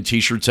statement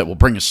t-shirts that will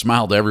bring a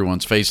smile to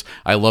everyone's face.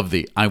 I love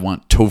the I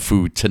Want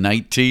Tofu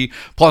Tonight tee.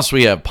 Plus,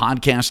 we have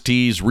podcast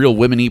tees, Real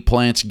Women Eat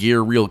Plants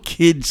gear, Real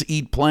Kids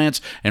Eat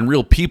Plants, and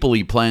Real People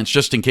Eat Plants,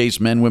 just in case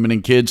men, women,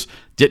 and kids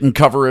didn't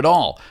cover it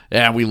all.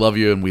 And we love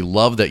you, and we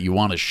love that you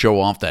want to show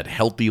off that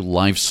healthy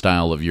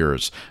lifestyle of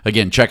yours.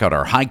 Again, check out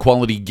our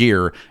high-quality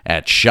gear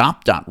at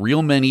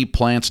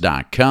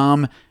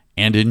shop.realmeneatplants.com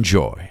and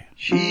enjoy.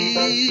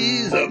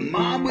 She's a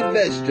mom with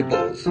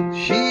vegetables.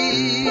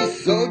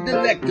 She's so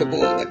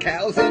delectable. The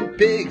cows and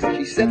pigs,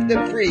 she set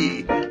them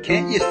free.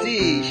 Can't you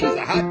see? She's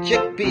a hot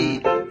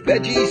chickpea.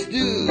 Veggie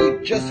stew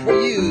just for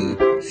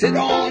you. Sit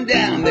on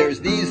down, there's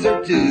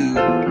dessert too.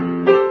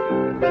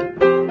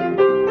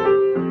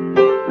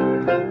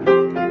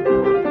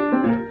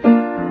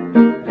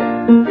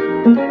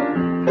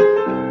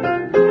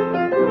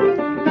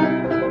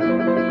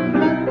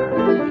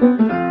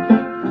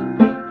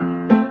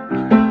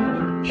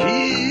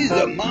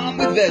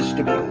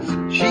 Vegetables.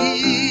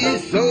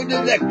 She's so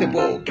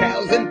delectable.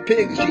 Cows and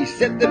pigs, she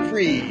set them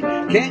free.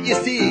 Can't you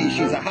see?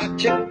 She's a hot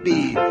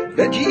chickpea.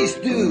 Veggie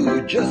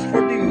stew just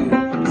for you.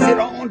 Sit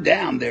on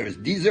down, there's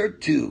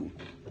dessert too.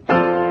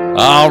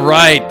 All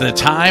right, the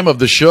time of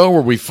the show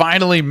where we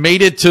finally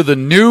made it to the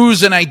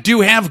news, and I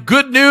do have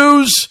good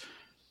news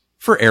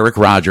for Eric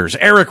Rogers.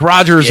 Eric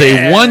Rogers,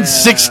 a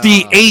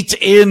 168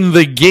 in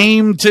the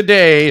game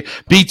today,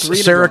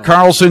 beats Sarah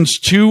Carlson's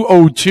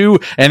 202,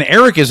 and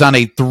Eric is on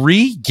a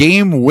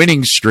 3-game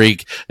winning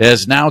streak,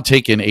 has now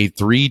taken a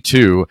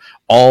 3-2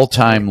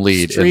 all-time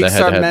lead in the head-to-head matchup.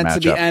 Streaks are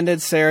meant to be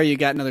ended. Sarah, you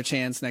got another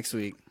chance next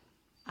week.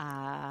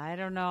 I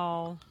don't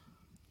know.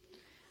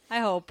 I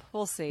hope.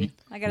 We'll see.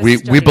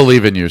 We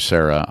believe in you,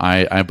 Sarah.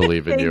 I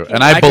believe in you.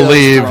 And I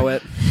believe...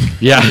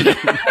 Yeah. All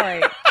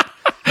right.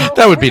 Well,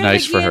 that would be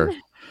nice for her.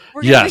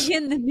 We're going to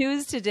begin the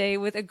news today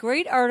with a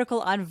great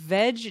article on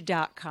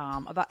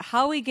veg.com about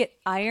how we get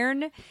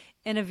iron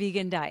in a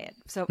vegan diet.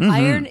 So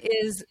iron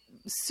is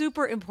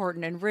super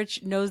important, and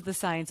Rich knows the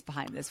science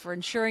behind this for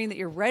ensuring that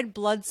your red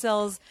blood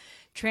cells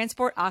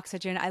transport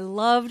oxygen. I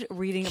loved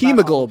reading about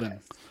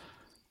hemoglobin.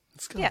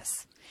 Let's go.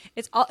 Yes.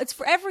 It's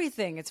for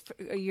everything. It's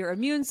for your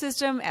immune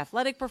system,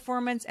 athletic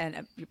performance,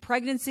 and your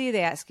pregnancy.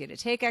 They ask you to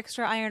take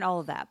extra iron,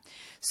 all of that.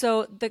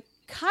 So the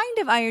kind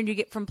of iron you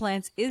get from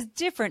plants is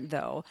different,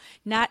 though,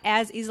 not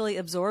as easily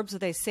absorbed, so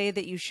they say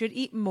that you should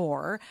eat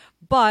more,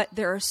 but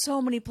there are so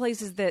many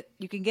places that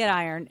you can get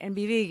iron and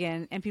be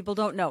vegan, and people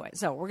don't know it.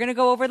 So we're going to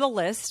go over the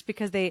list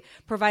because they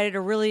provided a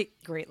really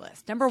great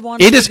list. Number one,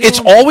 it's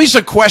always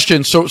a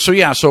question. So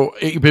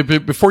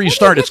before you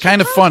start, it's kind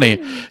of funny.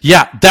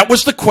 Yeah, that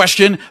was the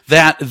question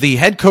that the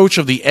head coach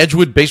of the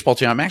Edgewood baseball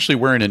team, I'm actually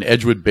wearing an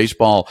Edgewood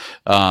baseball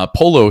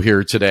polo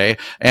here today,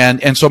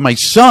 and so my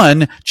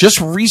son just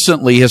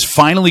recently has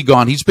finally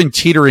gone. He's been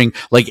teetering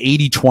like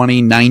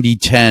 80-20,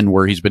 90-10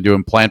 where he's been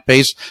doing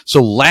plant-based.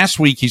 So last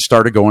week he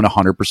started going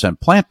 100%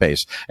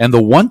 plant-based. And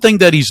the one thing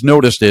that he's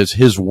noticed is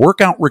his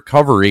workout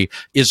recovery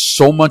is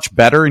so much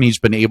better, and he's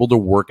been able to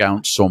work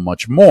out so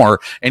much more.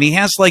 And he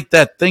has like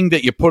that thing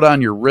that you put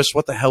on your wrist.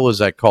 What the hell is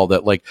that called?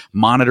 That like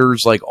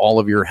monitors like all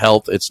of your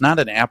health. It's not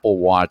an Apple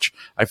Watch.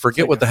 I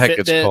forget what the heck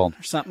it's called.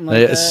 Or something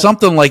like that.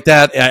 Something like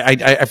that.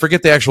 I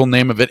forget the actual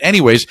name of it.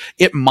 Anyways,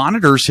 it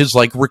monitors his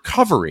like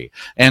recovery.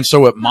 And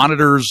so it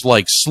monitors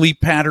like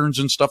sleep patterns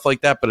and stuff like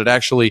that, but it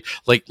actually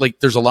like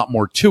there's a lot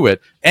more to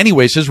it.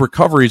 Anyways, his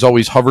recovery's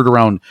always hovered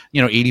around,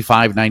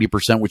 85,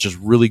 90%, which is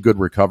really good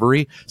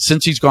recovery.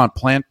 Since he's gone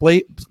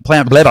plant-based,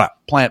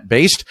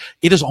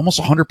 it is almost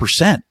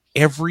 100%.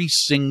 Every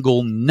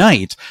single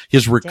night,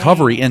 his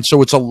recovery. Dang. And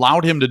so it's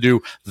allowed him to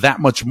do that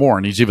much more.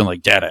 And he's even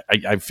like, Dad,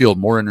 I feel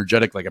more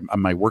energetic. Like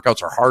my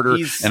workouts are harder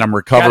and I'm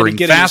recovering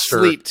faster.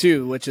 Sleep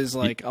too, which is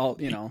like all,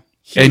 huge.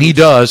 And he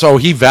does. Oh,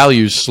 he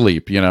values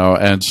sleep,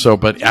 and so,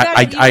 but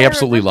I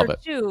absolutely love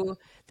it. Too,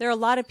 there are a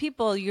lot of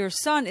people, your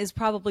son is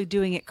probably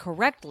doing it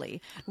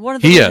correctly. One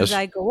of the reasons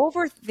I go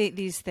over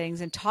these things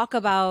and talk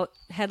about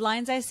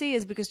headlines I see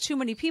is because too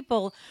many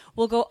people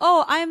will go,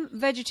 oh, I'm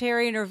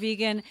vegetarian or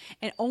vegan,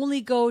 and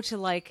only go to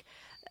like,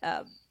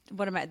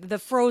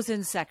 the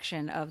frozen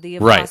section of the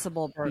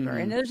Impossible Burger.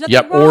 And there's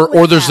nothing wrong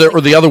with that.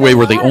 Or the other way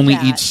where they only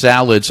eat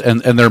salads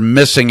and they're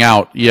missing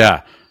out.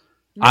 Yeah.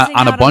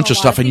 On a bunch of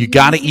stuff. And you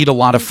got to eat a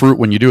lot of fruit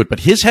when you do it. But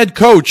his head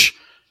coach,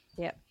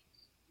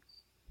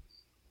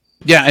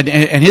 yeah,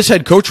 and his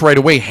head coach right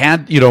away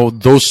had,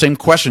 those same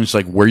questions,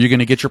 like, where are you going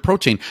to get your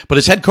protein? But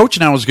his head coach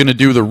now is going to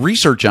do the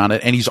research on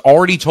it, and he's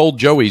already told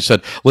Joey, he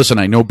said, listen,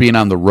 I know being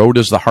on the road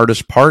is the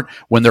hardest part.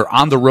 When they're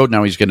on the road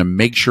now, he's going to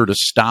make sure to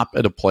stop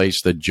at a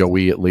place that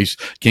Joey at least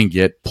can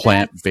get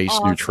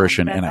plant-based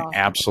nutrition, and I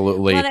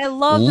absolutely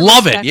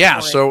love it.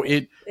 Yeah, so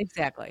it...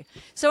 Exactly.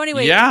 So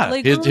anyway... Yeah,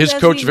 his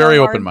coach very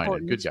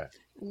open-minded. Good guy.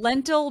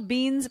 Lentil,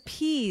 beans,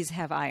 peas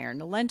have iron.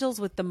 The lentils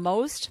with the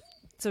most...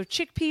 So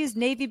chickpeas,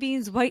 navy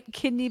beans, white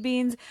kidney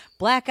beans,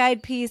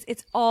 black-eyed peas,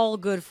 it's all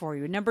good for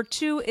you. Number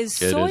 2 is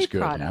soy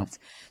products.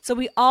 Yeah. So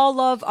we all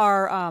love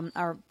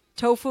our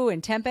tofu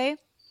and tempeh.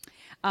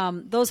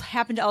 Those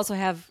happen to also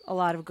have a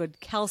lot of good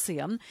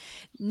calcium.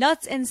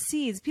 Nuts and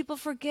seeds. People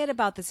forget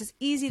about this. It's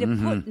easy to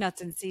put nuts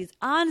and seeds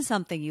on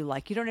something you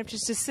like. You don't have to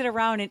just sit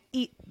around and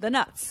eat the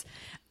nuts.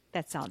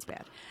 That sounds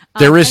bad.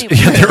 There is. See,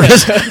 that's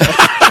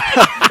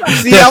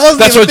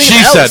what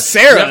she said.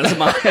 Sarah's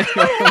mine.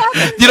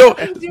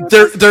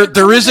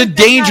 There is a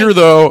danger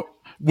though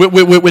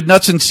with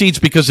nuts and seeds,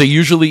 because they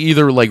usually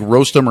either like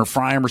roast them or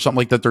fry them or something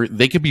like that.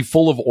 They could be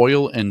full of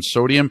oil and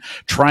sodium.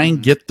 Try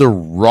and get the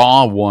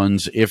raw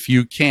ones if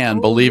you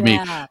can. Believe me.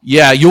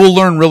 Yeah, you will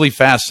learn really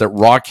fast that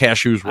raw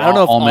cashews,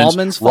 raw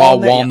almonds, raw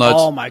walnuts.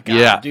 Oh my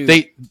god, dude.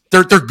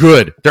 They're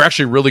good. They're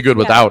actually really good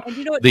without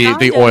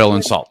the oil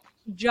and salt.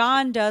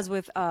 John does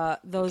with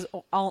those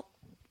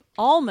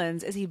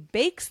almonds is he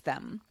bakes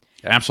them.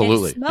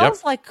 Absolutely. It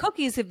smells like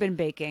cookies have been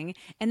baking,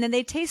 and then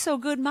they taste so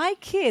good. My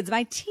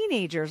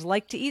teenagers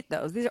like to eat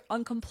those. These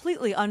are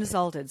completely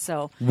unsalted.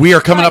 So we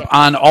are coming up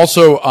on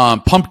also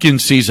pumpkin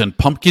season.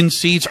 Pumpkin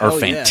seeds are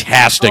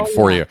fantastic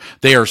for you.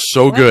 They are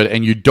so good,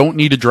 and you don't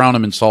need to drown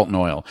them in salt and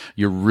oil.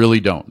 You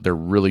really don't. They're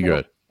really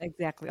good.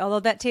 Exactly.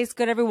 Although that tastes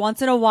good every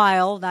once in a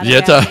while. Not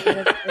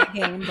a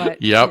game, but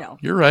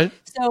you're right.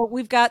 So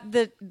we've got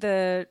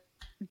the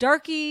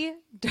darky.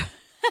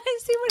 I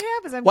see what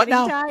happens. I'm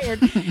getting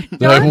tired.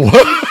 Dark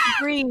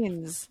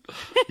greens.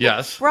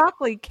 Yes.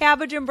 Broccoli,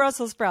 cabbage, and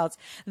Brussels sprouts.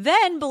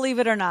 Then, believe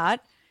it or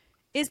not,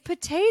 is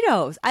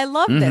potatoes. I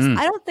love this.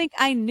 I don't think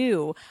I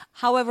knew.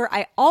 However,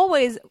 I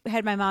always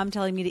had my mom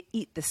telling me to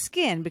eat the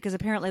skin because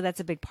apparently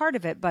that's a big part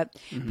of it. But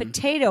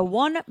potato,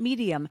 one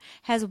medium,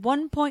 has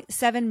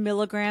 1.7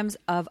 milligrams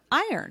of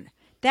iron.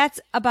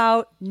 That's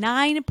about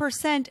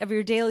 9% of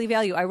your daily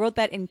value. I wrote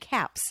that in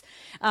caps.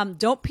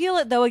 Don't peel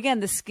it, though. Again,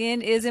 the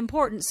skin is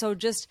important. So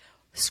just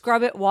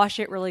scrub it, wash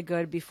it really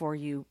good before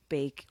you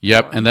bake.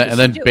 Yep, and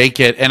then bake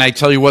it. And I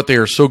tell you what, they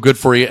are so good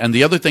for you. And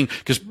the other thing,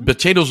 because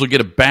potatoes will get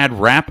a bad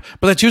rap,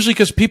 but that's usually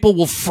because people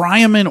will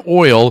fry them in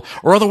oil,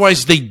 or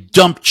otherwise they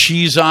dump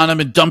cheese on them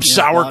and dump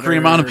sour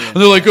cream on them. And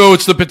they're like, oh,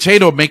 it's the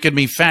potato making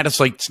me fat.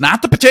 It's like, it's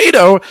not the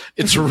potato.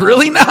 It's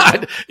really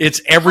not. It's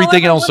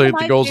everything else that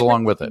goes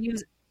along with it.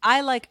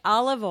 I like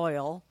olive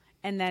oil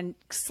and then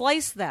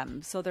slice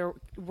them so they're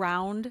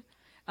round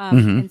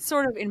and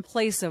sort of in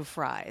place of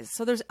fries.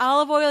 So there's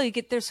olive oil,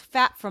 there's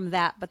fat from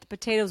that, but the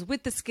potatoes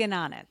with the skin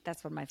on it.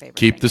 That's one of my favorites.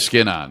 Keep the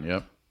skin on,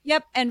 yep.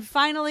 Yep, and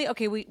finally,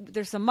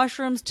 there's some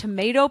mushrooms,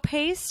 tomato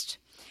paste,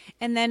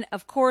 and then,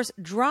 of course,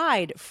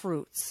 dried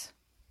fruits.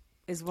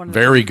 Is one of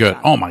very good.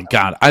 Oh my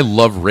God, I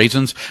love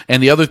raisins.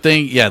 And the other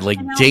thing, like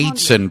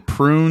dates and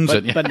prunes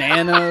and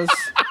bananas.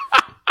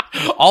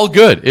 All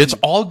good. It's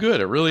all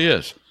good. It really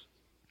is.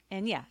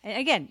 And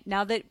again,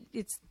 now that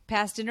it's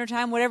past dinner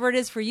time, whatever it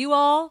is for you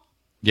all,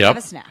 have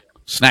a snack.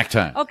 Snack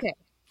time. Okay.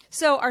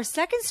 So our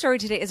second story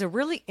today is a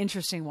really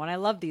interesting one. I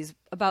love these,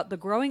 about the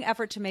growing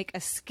effort to make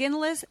a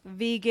skinless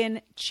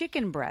vegan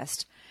chicken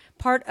breast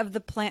part of the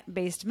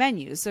plant-based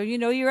menu. So,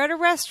 you're at a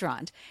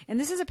restaurant, and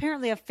this is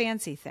apparently a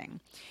fancy thing.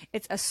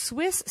 It's a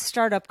Swiss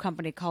startup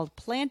company called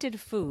Planted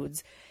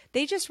Foods.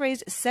 They just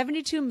raised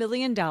 $72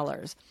 million,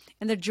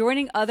 and they're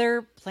joining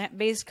other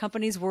plant-based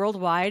companies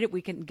worldwide.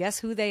 We can guess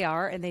who they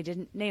are, and they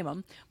didn't name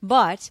them.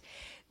 But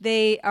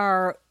they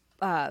are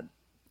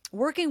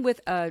working with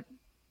a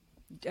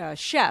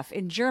chef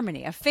in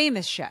Germany, a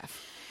famous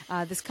chef.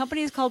 This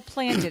company is called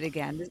Planted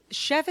again. The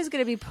chef is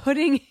going to be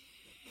putting...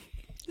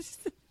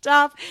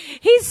 Stop.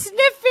 He's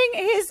sniffing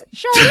his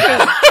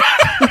Sharpie.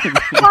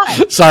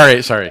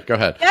 Sorry. Go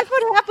ahead. That's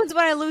what happens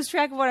when I lose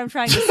track of what I'm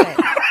trying to say.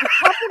 The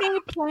company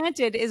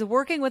Planted is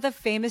working with a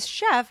famous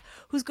chef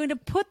who's going to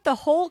put the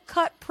whole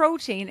cut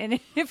protein, and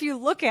if you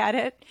look at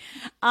it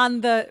on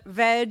the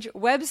veg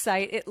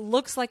website, it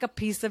looks like a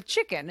piece of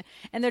chicken,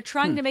 and they're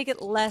trying to make it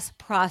less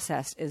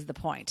processed is the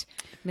point,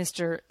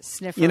 Mr.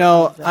 Sniffer.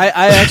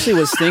 I actually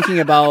was thinking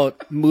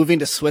about moving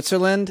to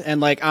Switzerland,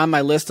 and like on my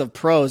list of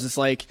pros, it's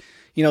like,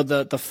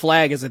 the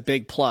flag is a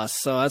big plus,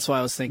 so that's why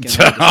I was thinking.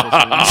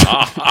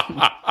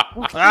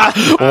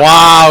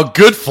 Wow,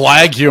 good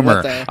flag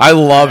humor. I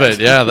love it.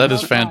 Yeah, that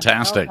is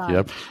fantastic.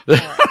 Yep.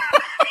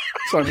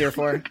 That's what I'm here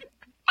for.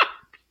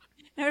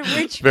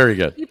 Rich, very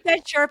good. Keep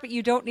that Sharpie.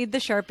 You don't need the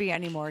Sharpie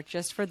anymore,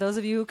 just for those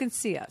of you who can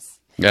see us.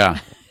 Yeah.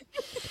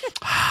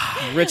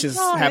 Rich is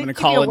having to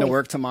call into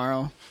work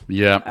tomorrow.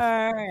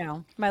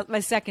 Yeah. My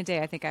second day,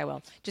 I think I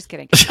will. Just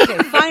kidding.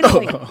 Okay,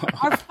 finally,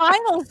 our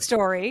final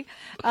story,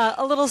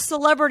 a little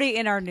celebrity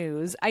in our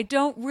news. I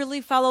don't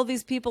really follow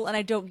these people, and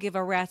I don't give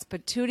a rat's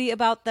patootie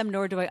about them,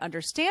 nor do I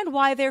understand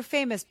why they're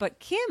famous. But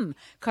Kim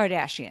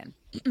Kardashian,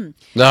 she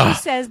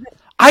says that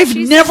I've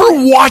never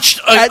watched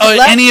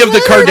any of the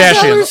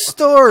Kardashians.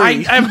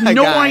 Story. I have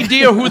no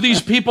idea who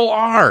these people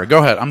are. Go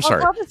ahead. I'm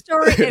sorry. I'll tell the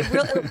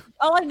story.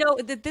 All I know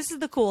is that this is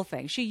the cool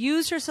thing. She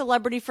used her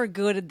celebrity for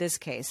good in this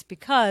case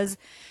because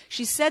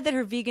she said that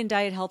her vegan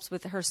diet helps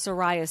with her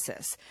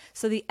psoriasis.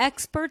 So the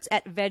experts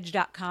at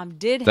veg.com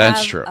did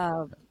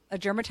have a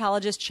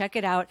dermatologist check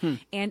it out,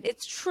 and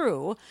it's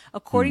true.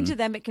 According to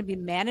them, it can be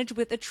managed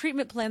with a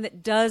treatment plan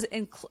that does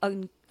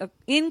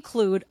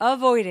include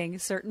avoiding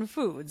certain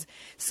foods.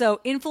 So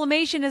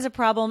inflammation is a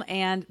problem,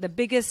 and the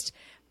biggest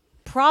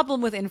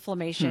problem with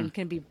inflammation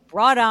can be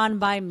brought on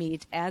by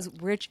meat, as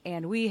Rich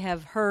and we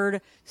have heard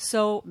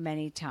so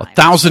many times.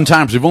 1,000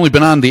 times. We've only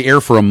been on the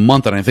air for a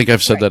month, and I think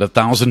I've said that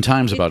 1,000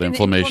 times about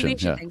inflammation.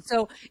 Thing.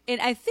 So,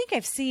 and I think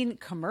I've seen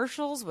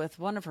commercials with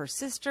one of her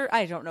sisters.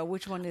 I don't know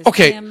which one is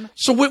Kim.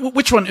 So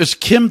which one? Is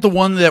Kim the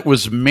one that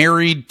was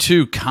married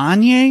to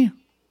Kanye?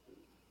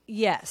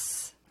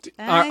 Yes.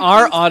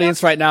 Our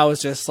audience right now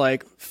is just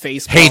like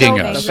Facebook hating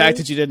us. The fact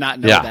that you did not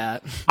know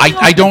that.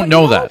 I don't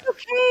know that.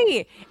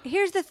 Okay.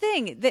 Here's the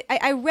thing.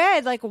 I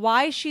read like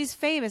why she's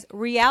famous.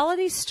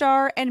 Reality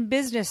star and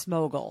business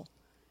mogul.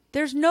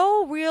 There's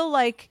no real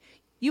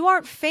you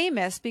aren't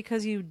famous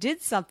because you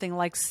did something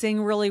like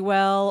sing really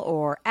well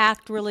or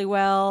act really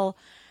well.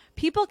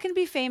 People can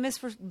be famous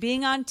for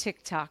being on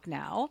TikTok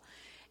now.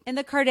 And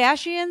the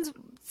Kardashians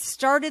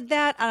started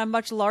that on a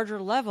much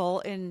larger level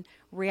in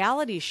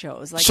reality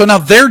shows. So now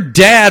their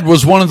dad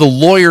was one of the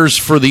lawyers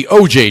for the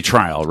OJ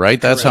trial, right?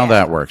 That's how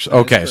that works.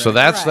 Okay, so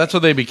that's how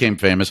they became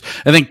famous.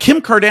 And then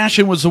Kim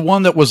Kardashian was the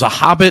one that was a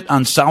hobbit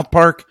on South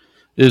Park.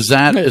 Is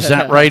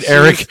that right,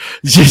 Eric?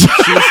 She's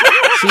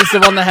the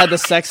one that had the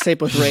sex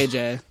tape with Ray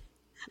J.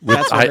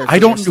 I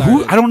don't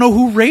know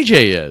who Ray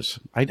J is.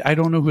 I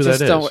don't know who that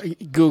is.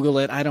 Don't Google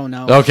it. I don't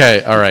know.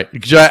 Okay, all right.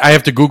 I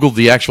have to Google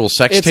the actual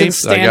sex tape. It's in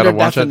standard I gotta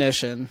watch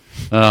definition.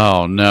 It.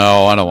 Oh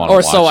no, I don't want to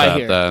watch so that I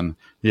hear. then.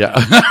 Yeah,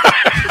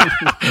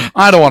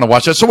 I don't want to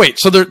watch that. So wait,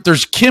 so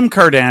there's Kim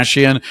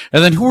Kardashian,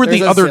 and then who are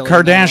the other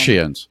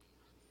Kardashians?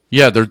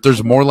 Yeah,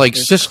 there's more like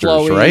there's sisters,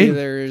 Khloe, right?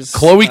 There's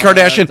Khloe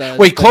Kardashian.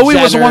 Wait,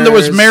 Khloe was the one that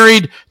was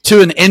married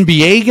to an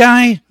NBA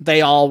guy?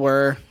 They all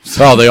were.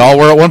 Oh, they all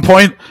were at one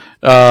point.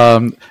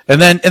 And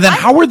then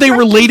how were they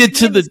related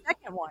to the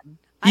second one?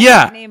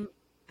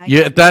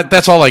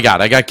 That's all I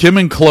got. I got Kim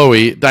and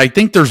Khloe. I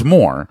think there's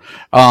more.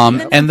 And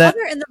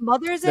the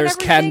mothers. There's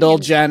Kendall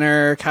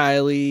Jenner,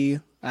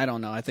 Kylie. I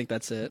don't know. I think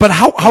that's it. But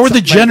how are the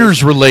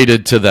Jenners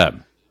related to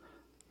them?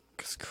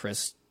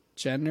 Kris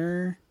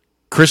Jenner.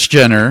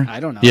 I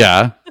don't know.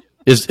 Yeah.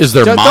 Is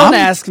their mom? Don't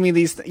ask me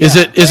these things.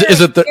 Yeah.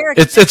 Is it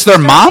it's their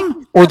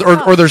mom or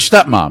their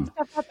stepmom?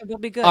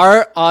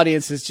 Our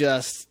audience is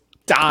just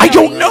dying. I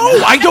don't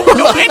know. I don't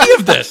know any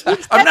of this.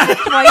 I'm not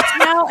twice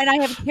now, and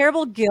I have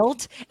terrible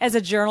guilt as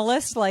a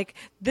journalist. Like,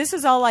 this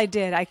is all I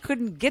did. I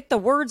couldn't get the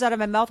words out of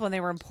my mouth when they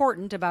were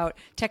important about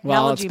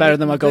technology. Well, it's better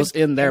than what goes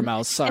in their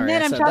mouth. Sorry, and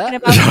then I'm talking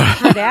about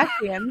the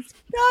Kardashians.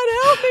 God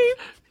help me.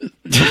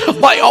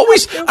 I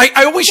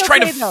always try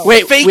to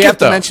wait. fake We it have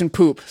though. to mention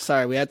poop.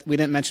 Sorry, we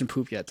didn't mention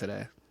poop yet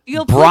today.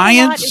 You'll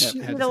Brian, poop a lot if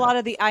you eat a lot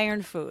of the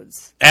iron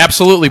foods.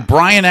 Absolutely.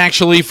 Brian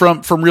actually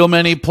from Real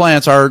Men Eat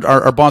Plants,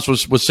 our boss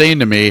was saying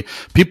to me,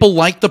 people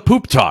like the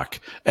poop talk.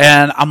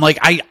 And I'm like,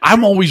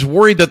 I'm always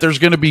worried that there's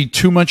going to be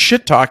too much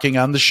shit talking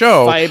on the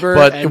show. Fiber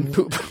but and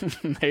poop.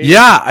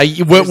 Yeah.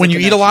 When you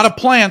eat a lot of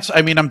plants,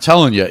 I mean, I'm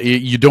telling you,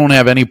 you don't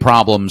have any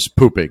problems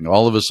pooping.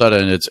 All of a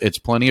sudden it's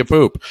plenty of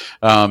poop.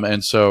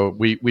 And so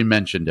we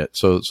mentioned it.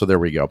 So there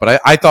we go.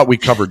 But I thought we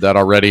covered that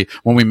already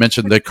when we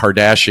mentioned the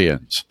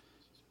Kardashians.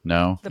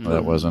 No,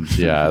 that wasn't.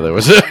 Yeah, that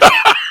was it.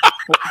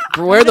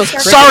 Where are those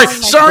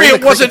sorry,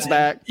 it wasn't.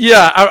 Back?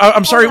 Yeah,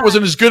 I'm sorry, it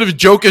wasn't as good of a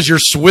joke as your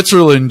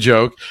Switzerland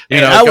joke.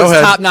 That was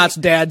top-notch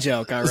dad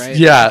joke. All right.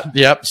 Yeah,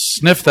 yep.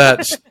 Sniff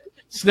that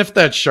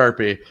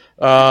Sharpie.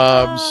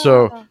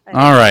 So,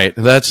 all right,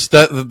 that's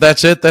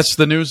it. That's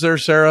the news there,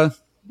 Sarah.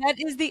 That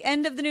is the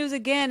end of the news.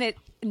 Again,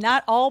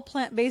 not all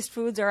plant-based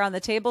foods are on the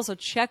table, so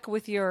check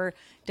with your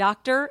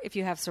doctor if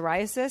you have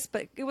psoriasis.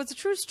 But it was a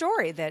true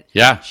story that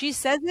she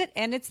says it,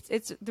 and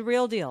it's the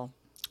real deal.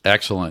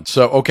 Excellent.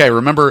 So, okay,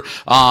 remember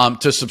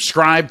to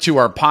subscribe to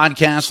our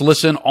podcast,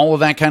 listen, all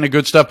of that kind of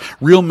good stuff.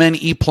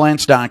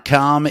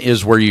 RealMenEatPlants.com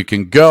is where you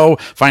can go,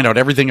 find out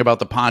everything about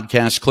the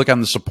podcast, click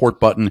on the support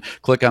button,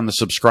 click on the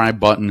subscribe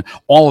button,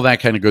 all of that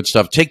kind of good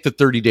stuff. Take the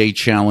 30-day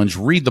challenge,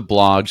 read the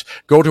blogs,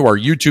 go to our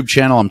YouTube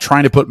channel. I'm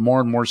trying to put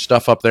more and more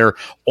stuff up there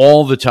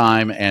all the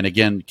time. And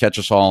again, catch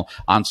us all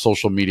on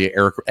social media,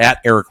 at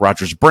Eric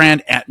Rogers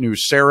Brand, at New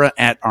Sarah,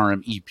 at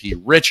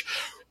RMEP Rich.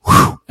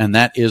 And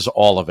that is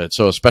all of it.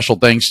 So a special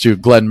thanks to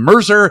Glen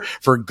Merzer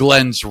for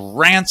Glen's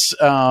rants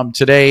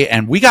today.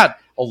 And we got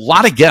a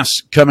lot of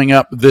guests coming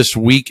up this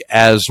week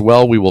as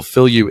well. We will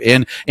fill you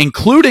in,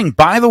 including,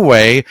 by the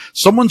way,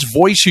 someone's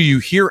voice who you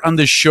hear on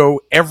this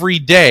show every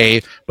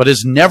day, but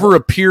has never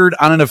appeared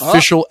on an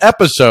official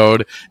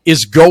episode,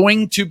 is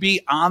going to be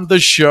on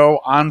the show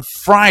on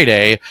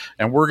Friday.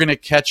 And we're going to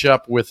catch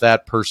up with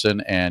that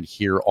person and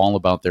hear all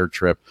about their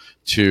trip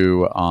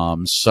to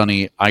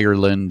sunny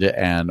Ireland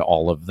and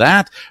all of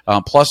that.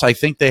 Plus, I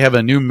think they have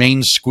a new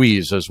main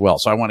squeeze as well.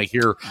 So I want to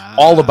hear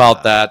all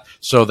about that.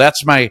 So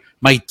that's my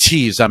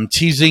tease. I'm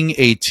teasing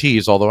a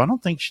tease, although I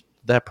don't think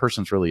that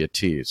person's really a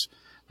tease.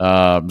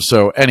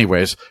 So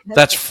anyways,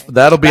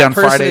 that'll be on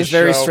Friday's show.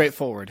 Very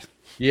straightforward.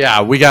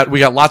 Yeah, we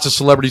got lots of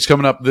celebrities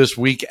coming up this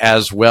week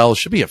as well.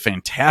 Should be a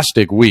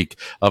fantastic week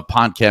of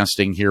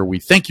podcasting here. We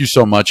thank you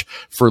so much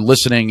for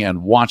listening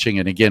and watching.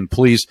 And again,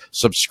 please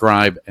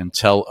subscribe and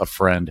tell a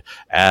friend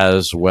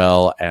as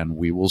well. And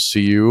we will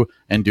see you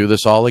and do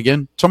this all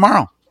again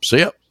tomorrow. See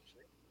ya.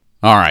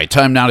 All right,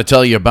 time now to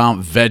tell you about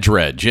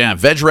VegReg. Yeah,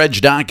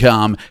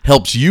 VegReg.com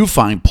helps you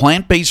find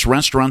plant-based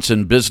restaurants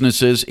and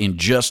businesses in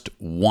just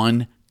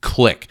one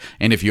click.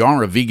 And if you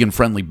are a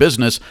vegan-friendly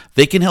business,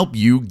 they can help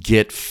you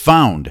get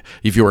found.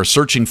 If you are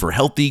searching for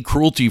healthy,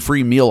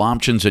 cruelty-free meal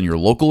options in your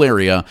local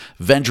area,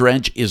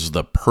 VegReg is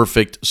the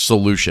perfect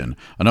solution.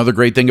 Another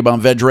great thing about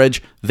VegReg,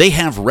 they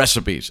have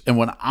recipes. And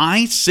when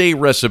I say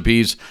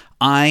recipes,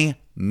 I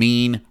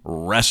mean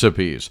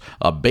recipes.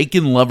 A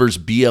bacon lover's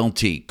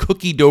BLT,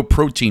 cookie dough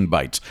protein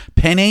bites,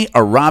 penne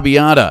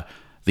arrabbiata,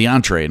 the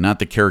entree, not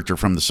the character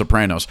from The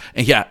Sopranos.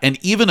 And yeah, and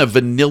even a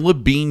vanilla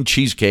bean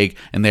cheesecake,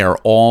 and they are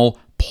all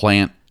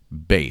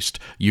plant-based.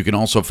 You can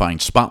also find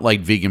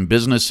Spotlight vegan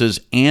businesses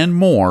and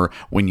more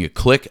when you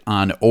click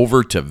on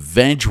over to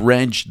vegreg.com.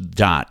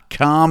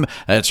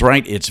 That's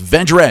right, it's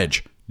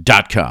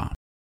vegreg.com.